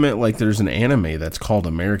thought you meant like there's an anime that's called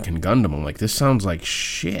American Gundam. I'm like, this sounds like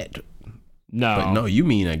shit. No. But no, you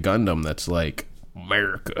mean a Gundam that's like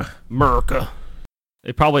America. America.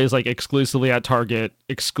 It probably is like exclusively at Target,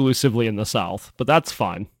 exclusively in the South. But that's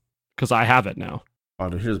fine. Because I have it now. Oh,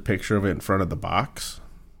 here's a picture of it in front of the box.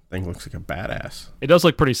 Thing looks like a badass. It does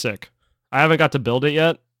look pretty sick. I haven't got to build it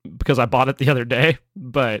yet because I bought it the other day,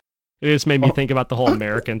 but it just made me think about the whole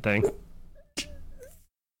American thing.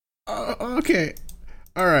 Okay.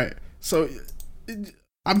 All right. So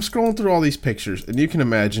I'm scrolling through all these pictures, and you can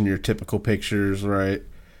imagine your typical pictures, right?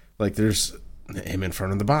 Like there's him in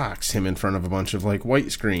front of the box, him in front of a bunch of like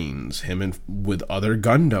white screens, with other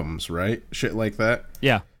Gundams, right? Shit like that.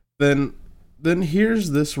 Yeah. Then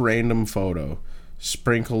here's this random photo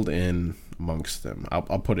sprinkled in amongst them. I'll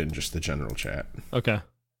put it in just the general chat. Okay.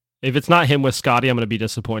 If it's not him with Scotty, I'm going to be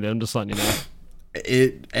disappointed. I'm just letting you know.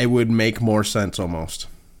 It would make more sense almost.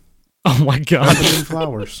 Oh my God. Gundam and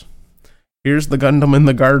flowers. Here's the Gundam in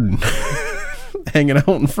the garden. Hanging out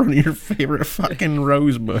in front of your favorite fucking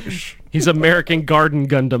rose bush. He's American Garden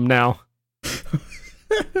Gundam now.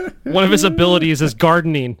 One of his abilities is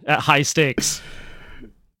gardening at high stakes.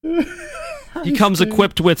 He comes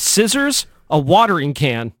equipped with scissors, a watering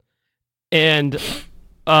can, and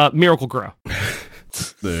Miracle Grow.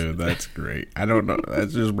 Dude, that's great. I don't know.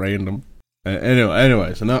 That's just random.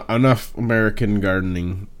 Anyways, enough American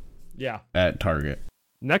gardening Yeah. at Target.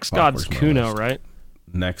 Next Fuck, God's where's my Kuno, list? right?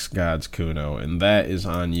 Next God's Kuno, and that is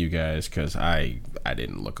on you guys because I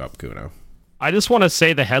didn't look up Kuno. I just want to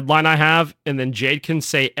say the headline I have, and then Jade can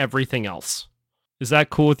say everything else. Is that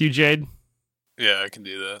cool with you, Jade? Yeah, I can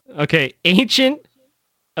do that. Okay, ancient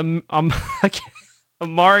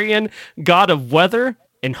Amarian god of weather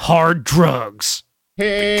and hard drugs.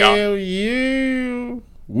 Hell yeah,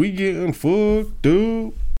 we getting fucked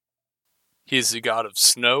up. He is the god of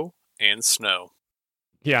snow and snow.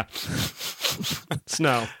 Yeah.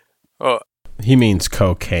 Snow. Oh, He means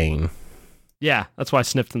cocaine. Yeah, that's why I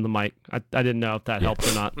sniffed in the mic. I didn't know if that helped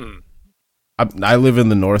or not. I live in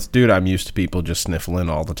the north, dude. I'm used to people just sniffling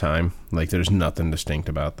all the time. Like, there's nothing distinct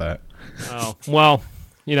about that. Oh, well,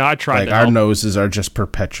 I tried Like, to our help. noses are just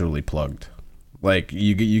perpetually plugged. Like,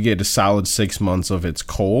 you get a solid 6 months of it's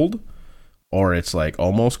cold, or it's like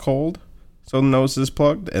almost cold, so the nose is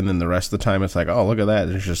plugged, and then the rest of the time it's like, oh, look at that,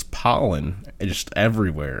 there's just pollen just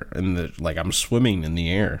everywhere, and like I'm swimming in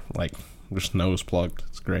the air, like just nose plugged.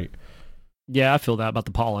 It's great. Yeah, I feel that about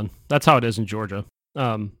the pollen. That's how it is in Georgia.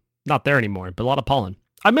 Not there anymore, but a lot of pollen.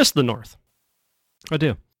 I miss the north. I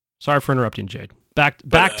do. Sorry for interrupting, Jade. Back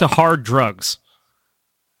to hard drugs.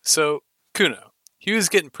 so Kuno, he was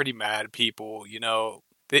getting pretty mad at people.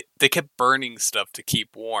 They kept burning stuff to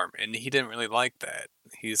keep warm, and he didn't really like that.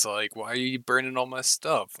 He's like, "Why are you burning all my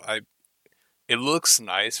stuff? It looks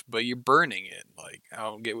nice, but you're burning it. Like, I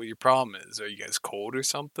don't get what your problem is. Are you guys cold or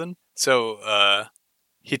something?" So,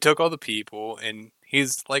 he took all the people, and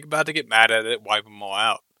he's like about to get mad at it, wipe them all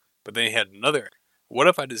out. But then he had another. What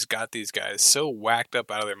if I just got these guys so whacked up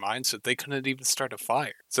out of their minds that they couldn't even start a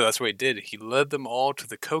fire? So that's what he did. He led them all to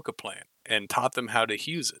the coca plant and taught them how to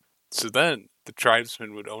use it. So then the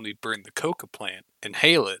tribesmen would only burn the coca plant,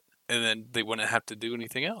 inhale it, and then they wouldn't have to do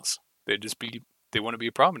anything else. They wouldn't be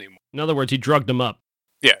a problem anymore. In other words, he drugged them up.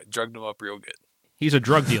 Yeah, drugged them up real good. He's a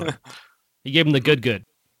drug dealer. He gave them the good. Give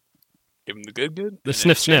them the good. The and in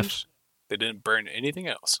sniff. exchange, They didn't burn anything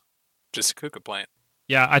else. Just a coca plant.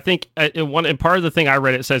 Yeah, I think in part of the thing I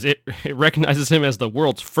read, it says it recognizes him as the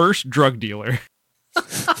world's first drug dealer.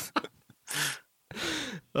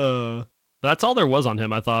 That's all there was on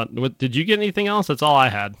him, I thought. Did you get anything else? That's all I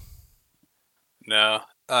had. No,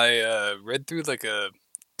 I read through like a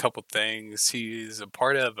couple things. He's a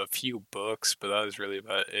part of a few books, but that was really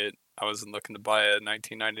about it. I wasn't looking to buy a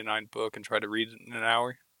 1999 book and try to read it in an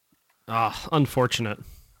hour. Ah, unfortunate.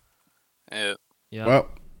 Yeah. Yeah. Well,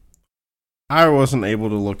 I wasn't able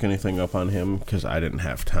to look anything up on him because I didn't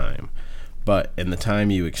have time. But in the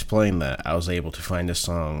time you explained that, I was able to find a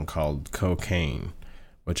song called Cocaine,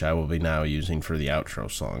 which I will be now using for the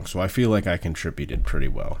outro song. So I feel like I contributed pretty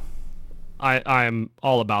well. I'm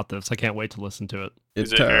all about this. I can't wait to listen to it.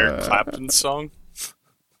 Is it Eric Clapton's song?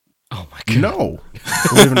 Oh my god. No.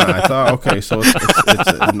 Believe it or not, I thought, okay, so it's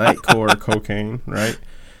a Nightcore Cocaine, right?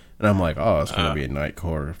 And I'm like, oh, it's going to be a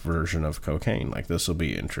Nightcore version of Cocaine. Like, this will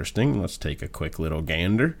be interesting. Let's take a quick little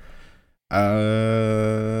gander. No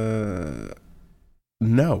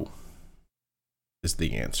is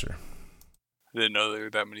the answer. I didn't know there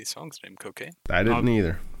were that many songs named Cocaine. I didn't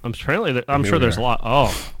either. I'm sure there's a lot.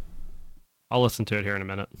 Oh, I'll listen to it here in a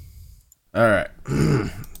minute. All right.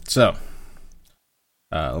 So,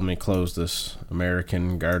 let me close this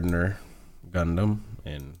American Gardener Gundam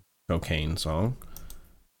and Cocaine song.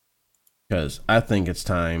 Because I think it's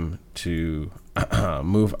time to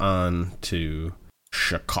move on to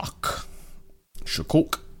Shakok.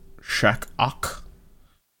 Shakok.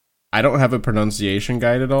 I don't have a pronunciation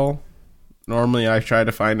guide at all. Normally I try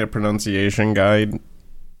to find a pronunciation guide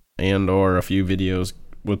and or a few videos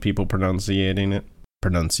with people pronouncing it.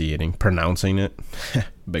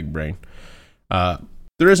 Big brain.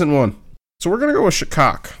 There isn't one. So we're going to go with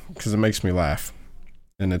Shakok because it makes me laugh.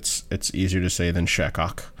 And it's easier to say than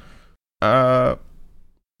Shakok.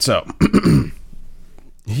 So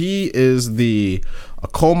he is the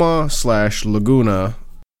Akoma / Laguna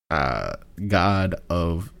god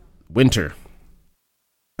of winter.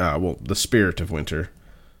 Well, the spirit of winter,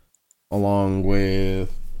 along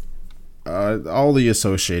with all the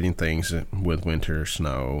associating things with winter: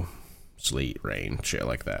 snow, sleet, rain, shit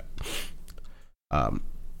like that.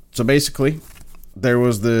 So basically, there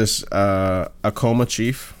was this Akoma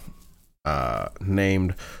chief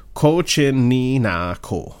named Kochin ni na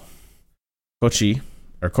ko. Kochi,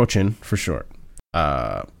 or Kochin for short.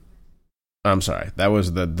 I'm sorry, that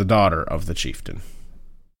was the daughter of the chieftain.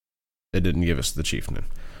 It didn't give us the chieftain.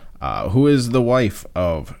 Who is the wife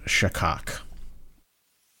of Shakok.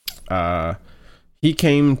 He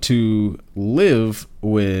came to live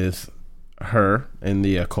with her and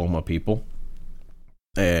the Akoma people.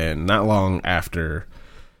 And not long after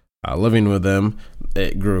living with them,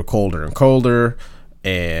 it grew colder and colder,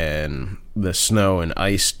 and the snow and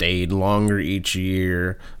ice stayed longer each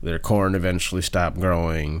year. Their corn eventually stopped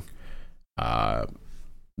growing.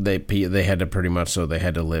 They had to pretty much, so they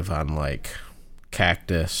had to live on like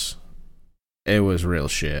cactus. It was real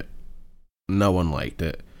shit. No one liked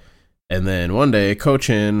it. And then one day,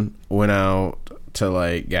 Kochin went out to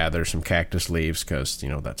like gather some cactus leaves because, you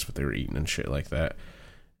know, that's what they were eating and shit like that.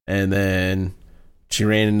 And then she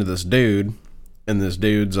ran into this dude, and this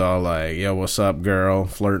dude's all like, yo, what's up, girl?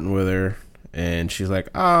 Flirting with her. And she's like,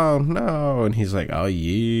 oh, no. And he's like, oh,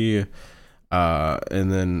 yeah.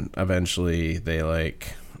 And then eventually they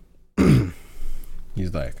like,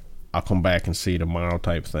 he's like, I'll come back and see you tomorrow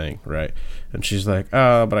type thing, right? And she's like,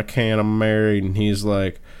 oh, but I can't, I'm married. And he's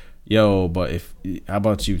like, yo, but how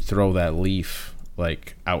about you throw that leaf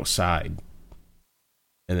like outside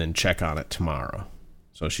and then check on it tomorrow?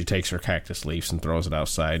 So she takes her cactus leaves and throws it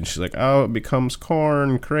outside, and she's like, oh, it becomes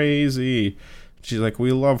corn, crazy. She's like,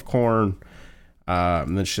 we love corn.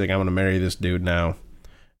 And then she's like, I'm going to marry this dude now.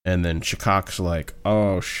 And then Shakok's like,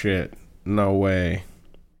 oh, shit, no way.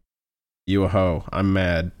 You a hoe. I'm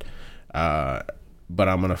mad. But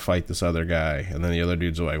I'm going to fight this other guy. And then the other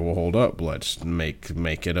dude's like, well, hold up. Let's make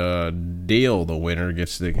it a deal. The winner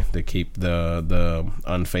gets to keep the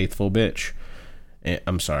unfaithful bitch.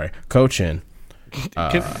 I'm sorry, Kochin.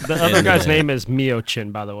 The other guy's name is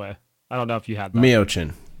Miochin, by the way. I don't know if you had that.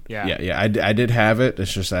 Miochin. Yeah. I did have it.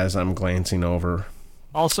 It's just as I'm glancing over.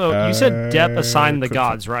 Also, you said Depp assigned the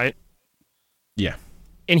gods, right? Yeah.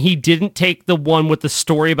 And he didn't take the one with the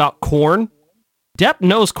story about corn? Depp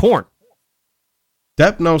knows corn.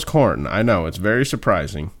 Depp knows corn. I know. It's very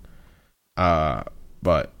surprising.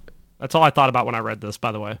 But that's all I thought about when I read this,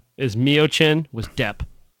 by the way. Is Miochin was Depp.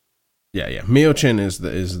 Yeah. Miochin is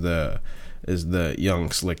the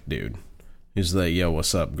young slick dude. He's like, yo,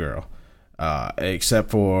 what's up, girl? Except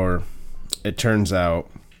for, it turns out,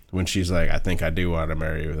 when she's like, I think I do want to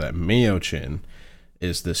marry you, that Miochin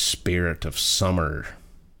is the spirit of summer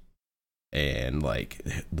and like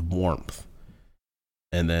the warmth.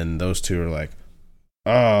 And then those two are like,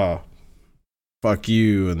 oh, fuck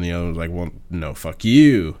you. And the other was like, well, no, fuck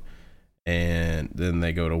you. And then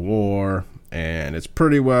they go to war, and it's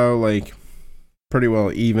pretty well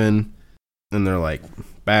even. And they're like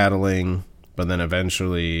battling, but then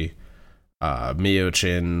eventually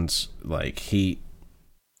Mio-Chin's like heat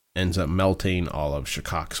ends up melting all of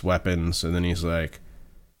Shikak's weapons, and then he's like,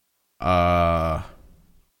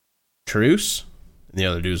 truce? And the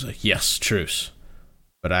other dude's like, yes, truce.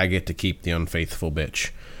 But I get to keep the unfaithful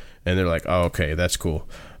bitch. And they're like, oh, okay, that's cool.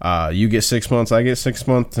 You get 6 months, I get 6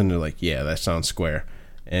 months. And they're like, yeah, that sounds square.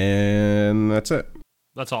 And that's it.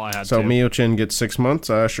 That's all I had. So too. Mio-Chin gets 6 months,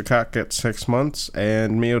 Shikak gets 6 months,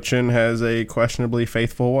 and Mio-Chin has a questionably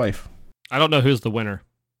faithful wife. I don't know who's the winner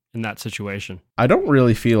in that situation. I don't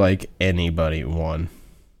really feel like anybody won.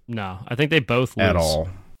 No, I think they both lose. At all.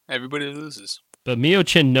 Everybody loses. But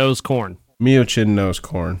Mio-Chin knows corn. Mio-Chin knows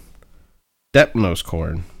corn. Depp knows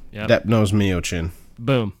corn. Yep. Depp knows Mio-Chin.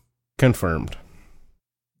 Boom. Confirmed.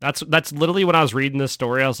 That's literally when I was reading this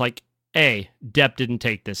story, I was like, A, Depp didn't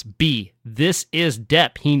take this. B, this is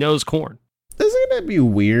Depp. He knows corn. Isn't it be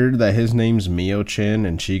weird that his name's Mio-Chin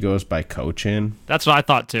and she goes by Ko-Chin? That's what I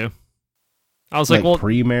thought too. I was like, well,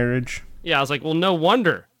 pre-marriage? yeah, I was like, well, no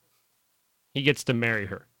wonder he gets to marry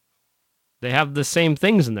her. They have the same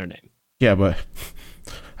things in their name. Yeah, but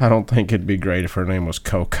I don't think it'd be great if her name was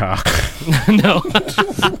Kokak. No.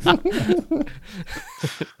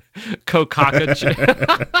 Kokaka.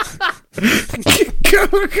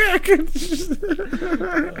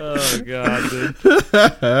 Oh, God, dude.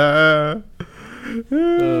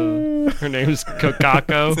 Her name's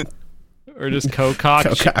Kokako? Or just Kokak?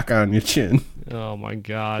 Kokak on your chin. Oh, my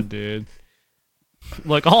God, dude.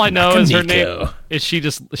 Look, all I know is her name is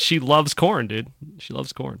she loves corn, dude. She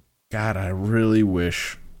loves corn. God, I really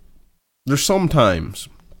wish. There's some times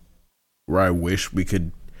where I wish we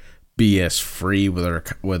could be as free with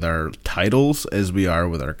our titles as we are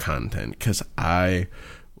with our content, because I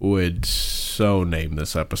would so name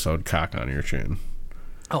this episode "Cock on Your Chin."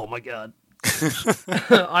 Oh my God!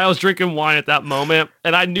 I was drinking wine at that moment,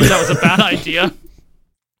 and I knew that was a bad idea.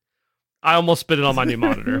 I almost spit it on my new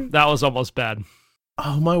monitor. That was almost bad.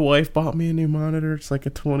 Oh, my wife bought me a new monitor. It's like a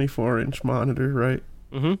 24-inch monitor, right?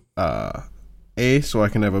 Mm-hmm. A, so I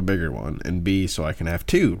can have a bigger one, and B, so I can have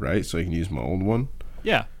two, right? So I can use my old one.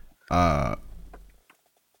 Yeah.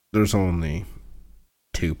 There's only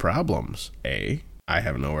two problems. A, I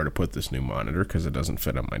have nowhere to put this new monitor because it doesn't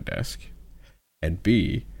fit on my desk. And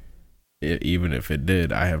B, even if it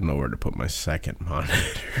did, I have nowhere to put my second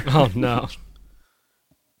monitor. Oh, no.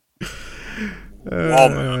 Wall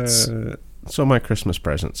mounts. So my Christmas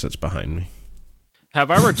present sits behind me. Have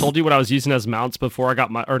I ever told you what I was using as mounts before I got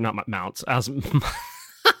my, or not my mounts, as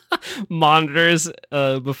monitors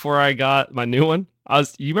before I got my new one?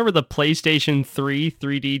 You remember the PlayStation 3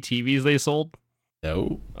 3D TVs they sold?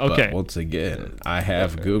 No. Okay. But once again, I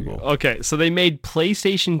have Google. Okay, so they made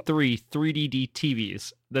PlayStation 3 3D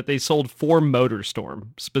TVs that they sold for MotorStorm.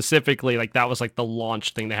 Specifically, like that was like the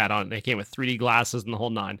launch thing they had on it. They came with 3D glasses and the whole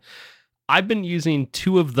nine. I've been using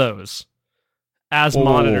two of those as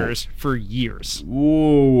monitors for years.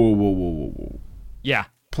 Whoa. Yeah.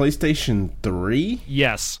 PlayStation 3?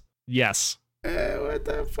 Yes. What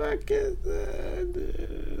the fuck is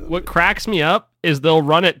that? What cracks me up is they'll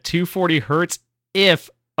run at 240 hertz if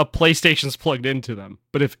a PlayStation's plugged into them.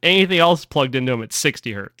 But if anything else is plugged into them, it's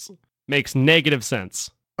 60 hertz. Makes negative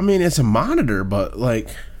sense. I mean, it's a monitor, but like,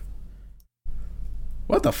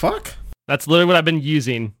 what the fuck? That's literally what I've been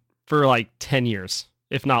using for like 10 years,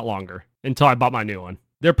 if not longer, until I bought my new one.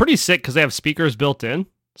 They're pretty sick because they have speakers built in.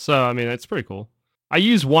 So, I mean, it's pretty cool. I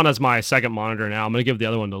use one as my second monitor now. I'm going to give the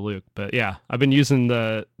other one to Luke. But yeah, I've been using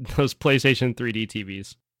those PlayStation 3D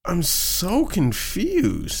TVs. I'm so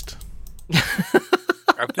confused.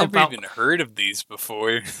 I've never even heard of these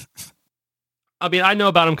before. I mean, I know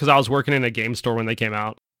about them because I was working in a game store when they came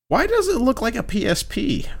out. Why does it look like a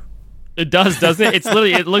PSP? It does, doesn't it? It's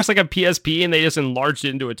literally, it looks like a PSP and they just enlarged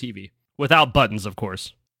it into a TV. Without buttons, of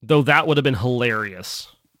course. Though that would have been hilarious.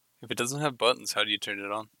 If it doesn't have buttons, how do you turn it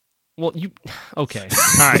on? Well, okay.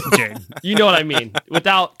 All right, Jade. You know what I mean.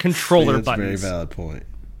 Without controller That's buttons. That's a very valid point.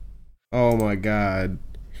 Oh my god.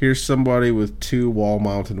 Here's somebody with two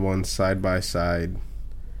wall-mounted ones side by side.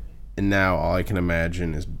 And now all I can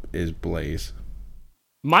imagine is Blaze.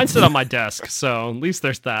 Mine sit on my desk, so at least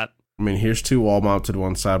there's that. I mean, here's two wall-mounted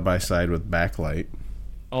ones side by side with backlight.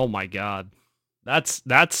 Oh my god.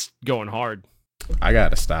 That's going hard. I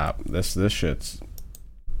gotta stop. This shit's...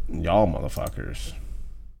 Y'all motherfuckers.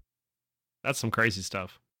 That's some crazy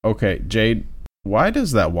stuff. Okay, Jade, Why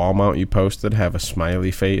does that wall mount you posted have a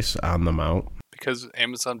smiley face on the mount? Because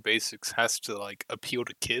Amazon Basics has to like appeal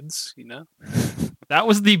to kids, you know? That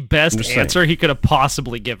was the best I'm just answer he could have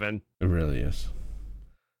possibly given. It really is.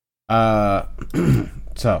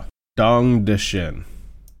 So, Dong Deshin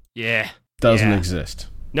Yeah. doesn't Yeah. exist.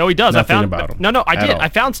 No, he does. Nothing I found about him. No, I At did. all. I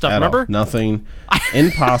found stuff, At all. remember? Nothing.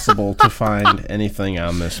 Impossible to find anything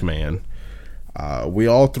on this man. We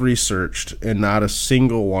all three searched, and not a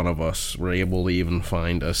single one of us were able to even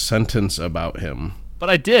find a sentence about him. But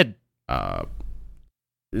I did.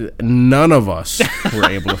 None of us were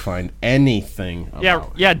able to find anything about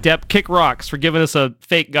him. Yeah, Depp, kick rocks for giving us a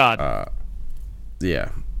fake god.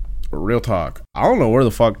 Yeah. Real talk. I don't know where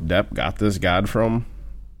the fuck Depp got this god from.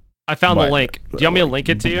 I found the but- link. Do you want me to link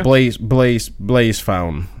it to you? Blaze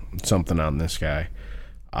found something on this guy.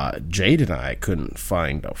 Jade and I couldn't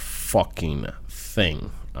find a fucking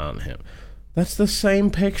thing on him. That's the same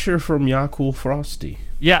picture from Yakul Frosty.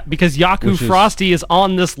 Yeah, because Yaku Which is- Frosty is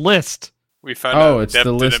on this list. We found out it's Depp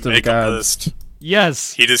the list didn't of make a gods. list.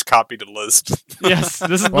 Yes. He just copied a list. Yes,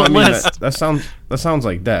 this is Well, the I mean, list. that sounds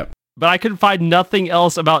like Depp. But I couldn't find nothing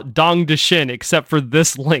else about Dong Deshin except for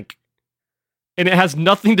this link. And it has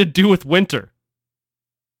nothing to do with winter.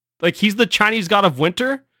 Like, he's the Chinese god of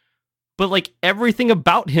winter, but like everything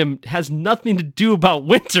about him has nothing to do about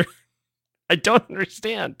winter. I don't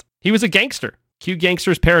understand. He was a gangster. Cue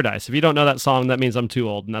Gangster's Paradise. If you don't know that song, that means I'm too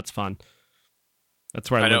old, and that's fun. That's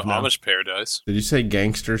where I, I know live now. Amish Paradise. Did you say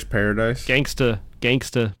Gangster's Paradise?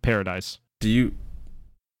 Gangsta Paradise. Do you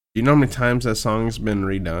know how many times that song's been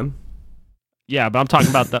redone? Yeah, but I'm talking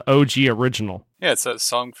about the OG original. Yeah, it's that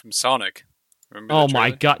song from Sonic. Remember Oh that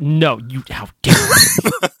my trailer? god, no, you how dare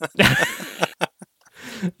you.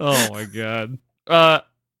 Oh my god.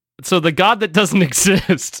 So the god that doesn't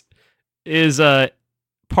exist is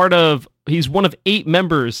he's one of 8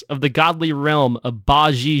 members of the godly realm of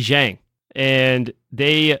Ba Ji Zhang, and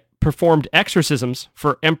they performed exorcisms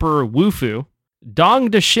for Emperor Wufu. Dong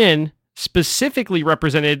Deshin, specifically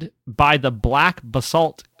represented by the black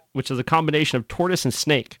basalt, which is a combination of tortoise and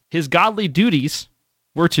snake. His godly duties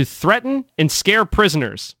were to threaten and scare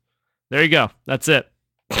prisoners. There you go. That's it.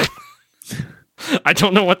 I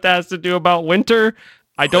don't know what that has to do about winter.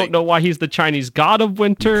 I don't know why he's the Chinese god of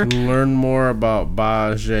winter. Can learn more about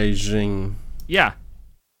Ba Zhejiang. Yeah.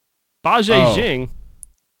 Ba Zhejiang.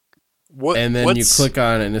 What, And then you what's- click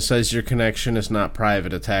on it and it says your connection is not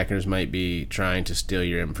private. Attackers might be trying to steal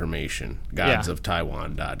your information.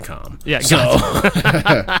 Godsoftaiwan.com. Yeah, So,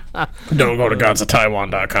 don't go to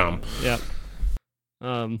godsoftaiwan.com. Yeah.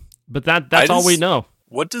 But that's all we know.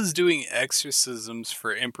 What does doing exorcisms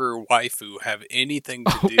for Emperor Waifu have anything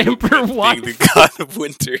to do Emperor with being Waifu. the god of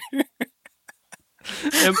winter?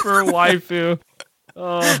 Emperor Waifu.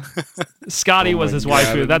 Scotty was his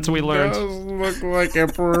waifu. That's what we learned. Does look like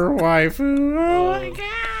Emperor Waifu.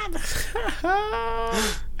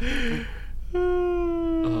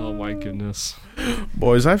 Oh my goodness.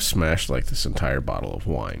 Boys, I've smashed like this entire bottle of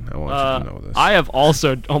wine. I want you to know this. I have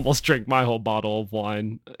also almost drank my whole bottle of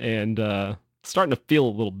wine and starting to feel a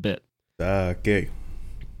little bit. Sake.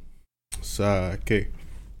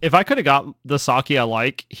 If I could have got the sake I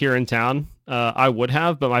like here in town, I would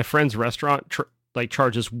have, but my friend's restaurant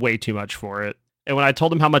charges way too much for it. And when I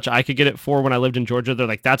told them how much I could get it for when I lived in Georgia, they're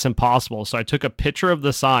like, that's impossible. So I took a picture of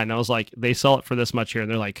the sign. I was like, they sell it for this much here. And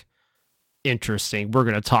they're like, interesting. We're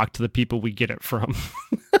going to talk to the people we get it from.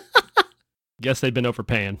 Guess they've been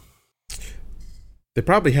overpaying. They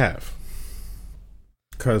probably have.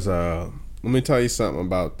 Because let me tell you something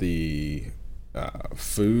about the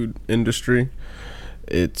food industry.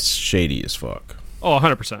 It's shady as fuck. Oh,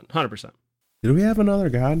 100%. 100%. Did we have another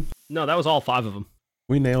god? No, that was all 5 of them.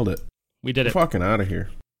 We nailed it. We did We're it. fucking out of here.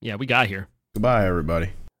 Yeah, we got here. Goodbye,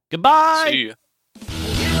 everybody. Goodbye. See ya.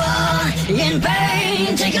 You are in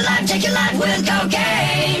pain. Take your life with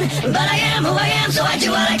cocaine. But I am who I am, so I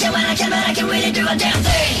do what I can when I can, but I can really do a damn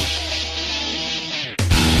thing.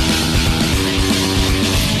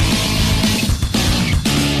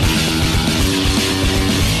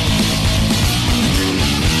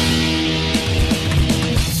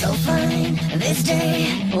 So fine, this day,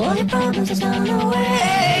 all your problems has gone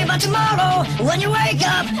away. But tomorrow, when you wake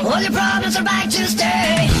up, all your problems are back to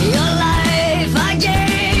stay. Your life, a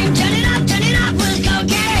game. Turn it up with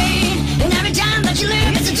cocaine. And every time that you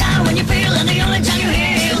live, it's a time when you feel, and the only time you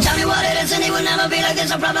heal. Tell me what it is, and it will never be like this.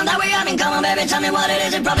 A problem that we have in common, baby. Tell me what it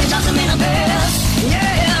is, it probably doesn't mean a bit.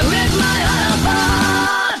 Yeah, rip my heart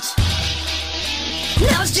apart.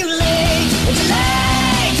 Now it's too late, it's too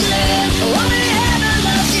late to live. Only heaven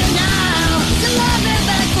loves you now. So love me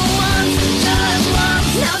back for once, just once.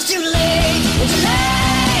 Now it's too late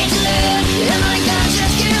to live. And I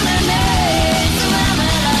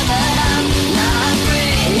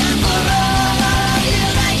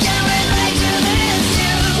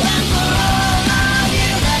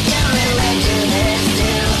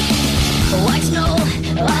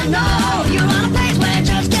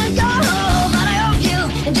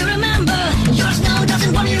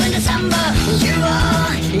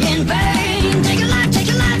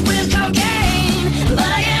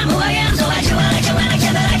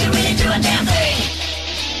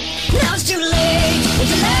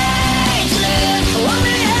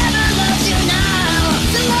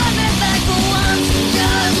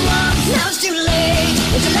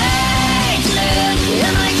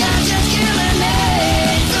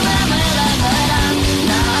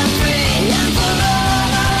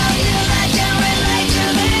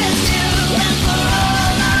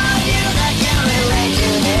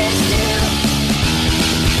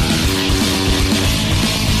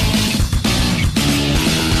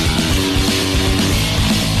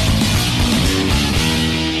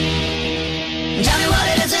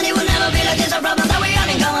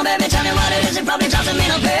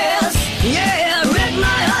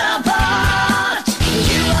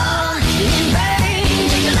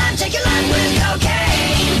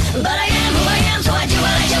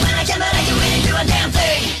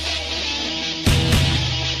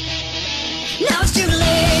Now it's too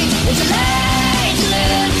late. It's too late.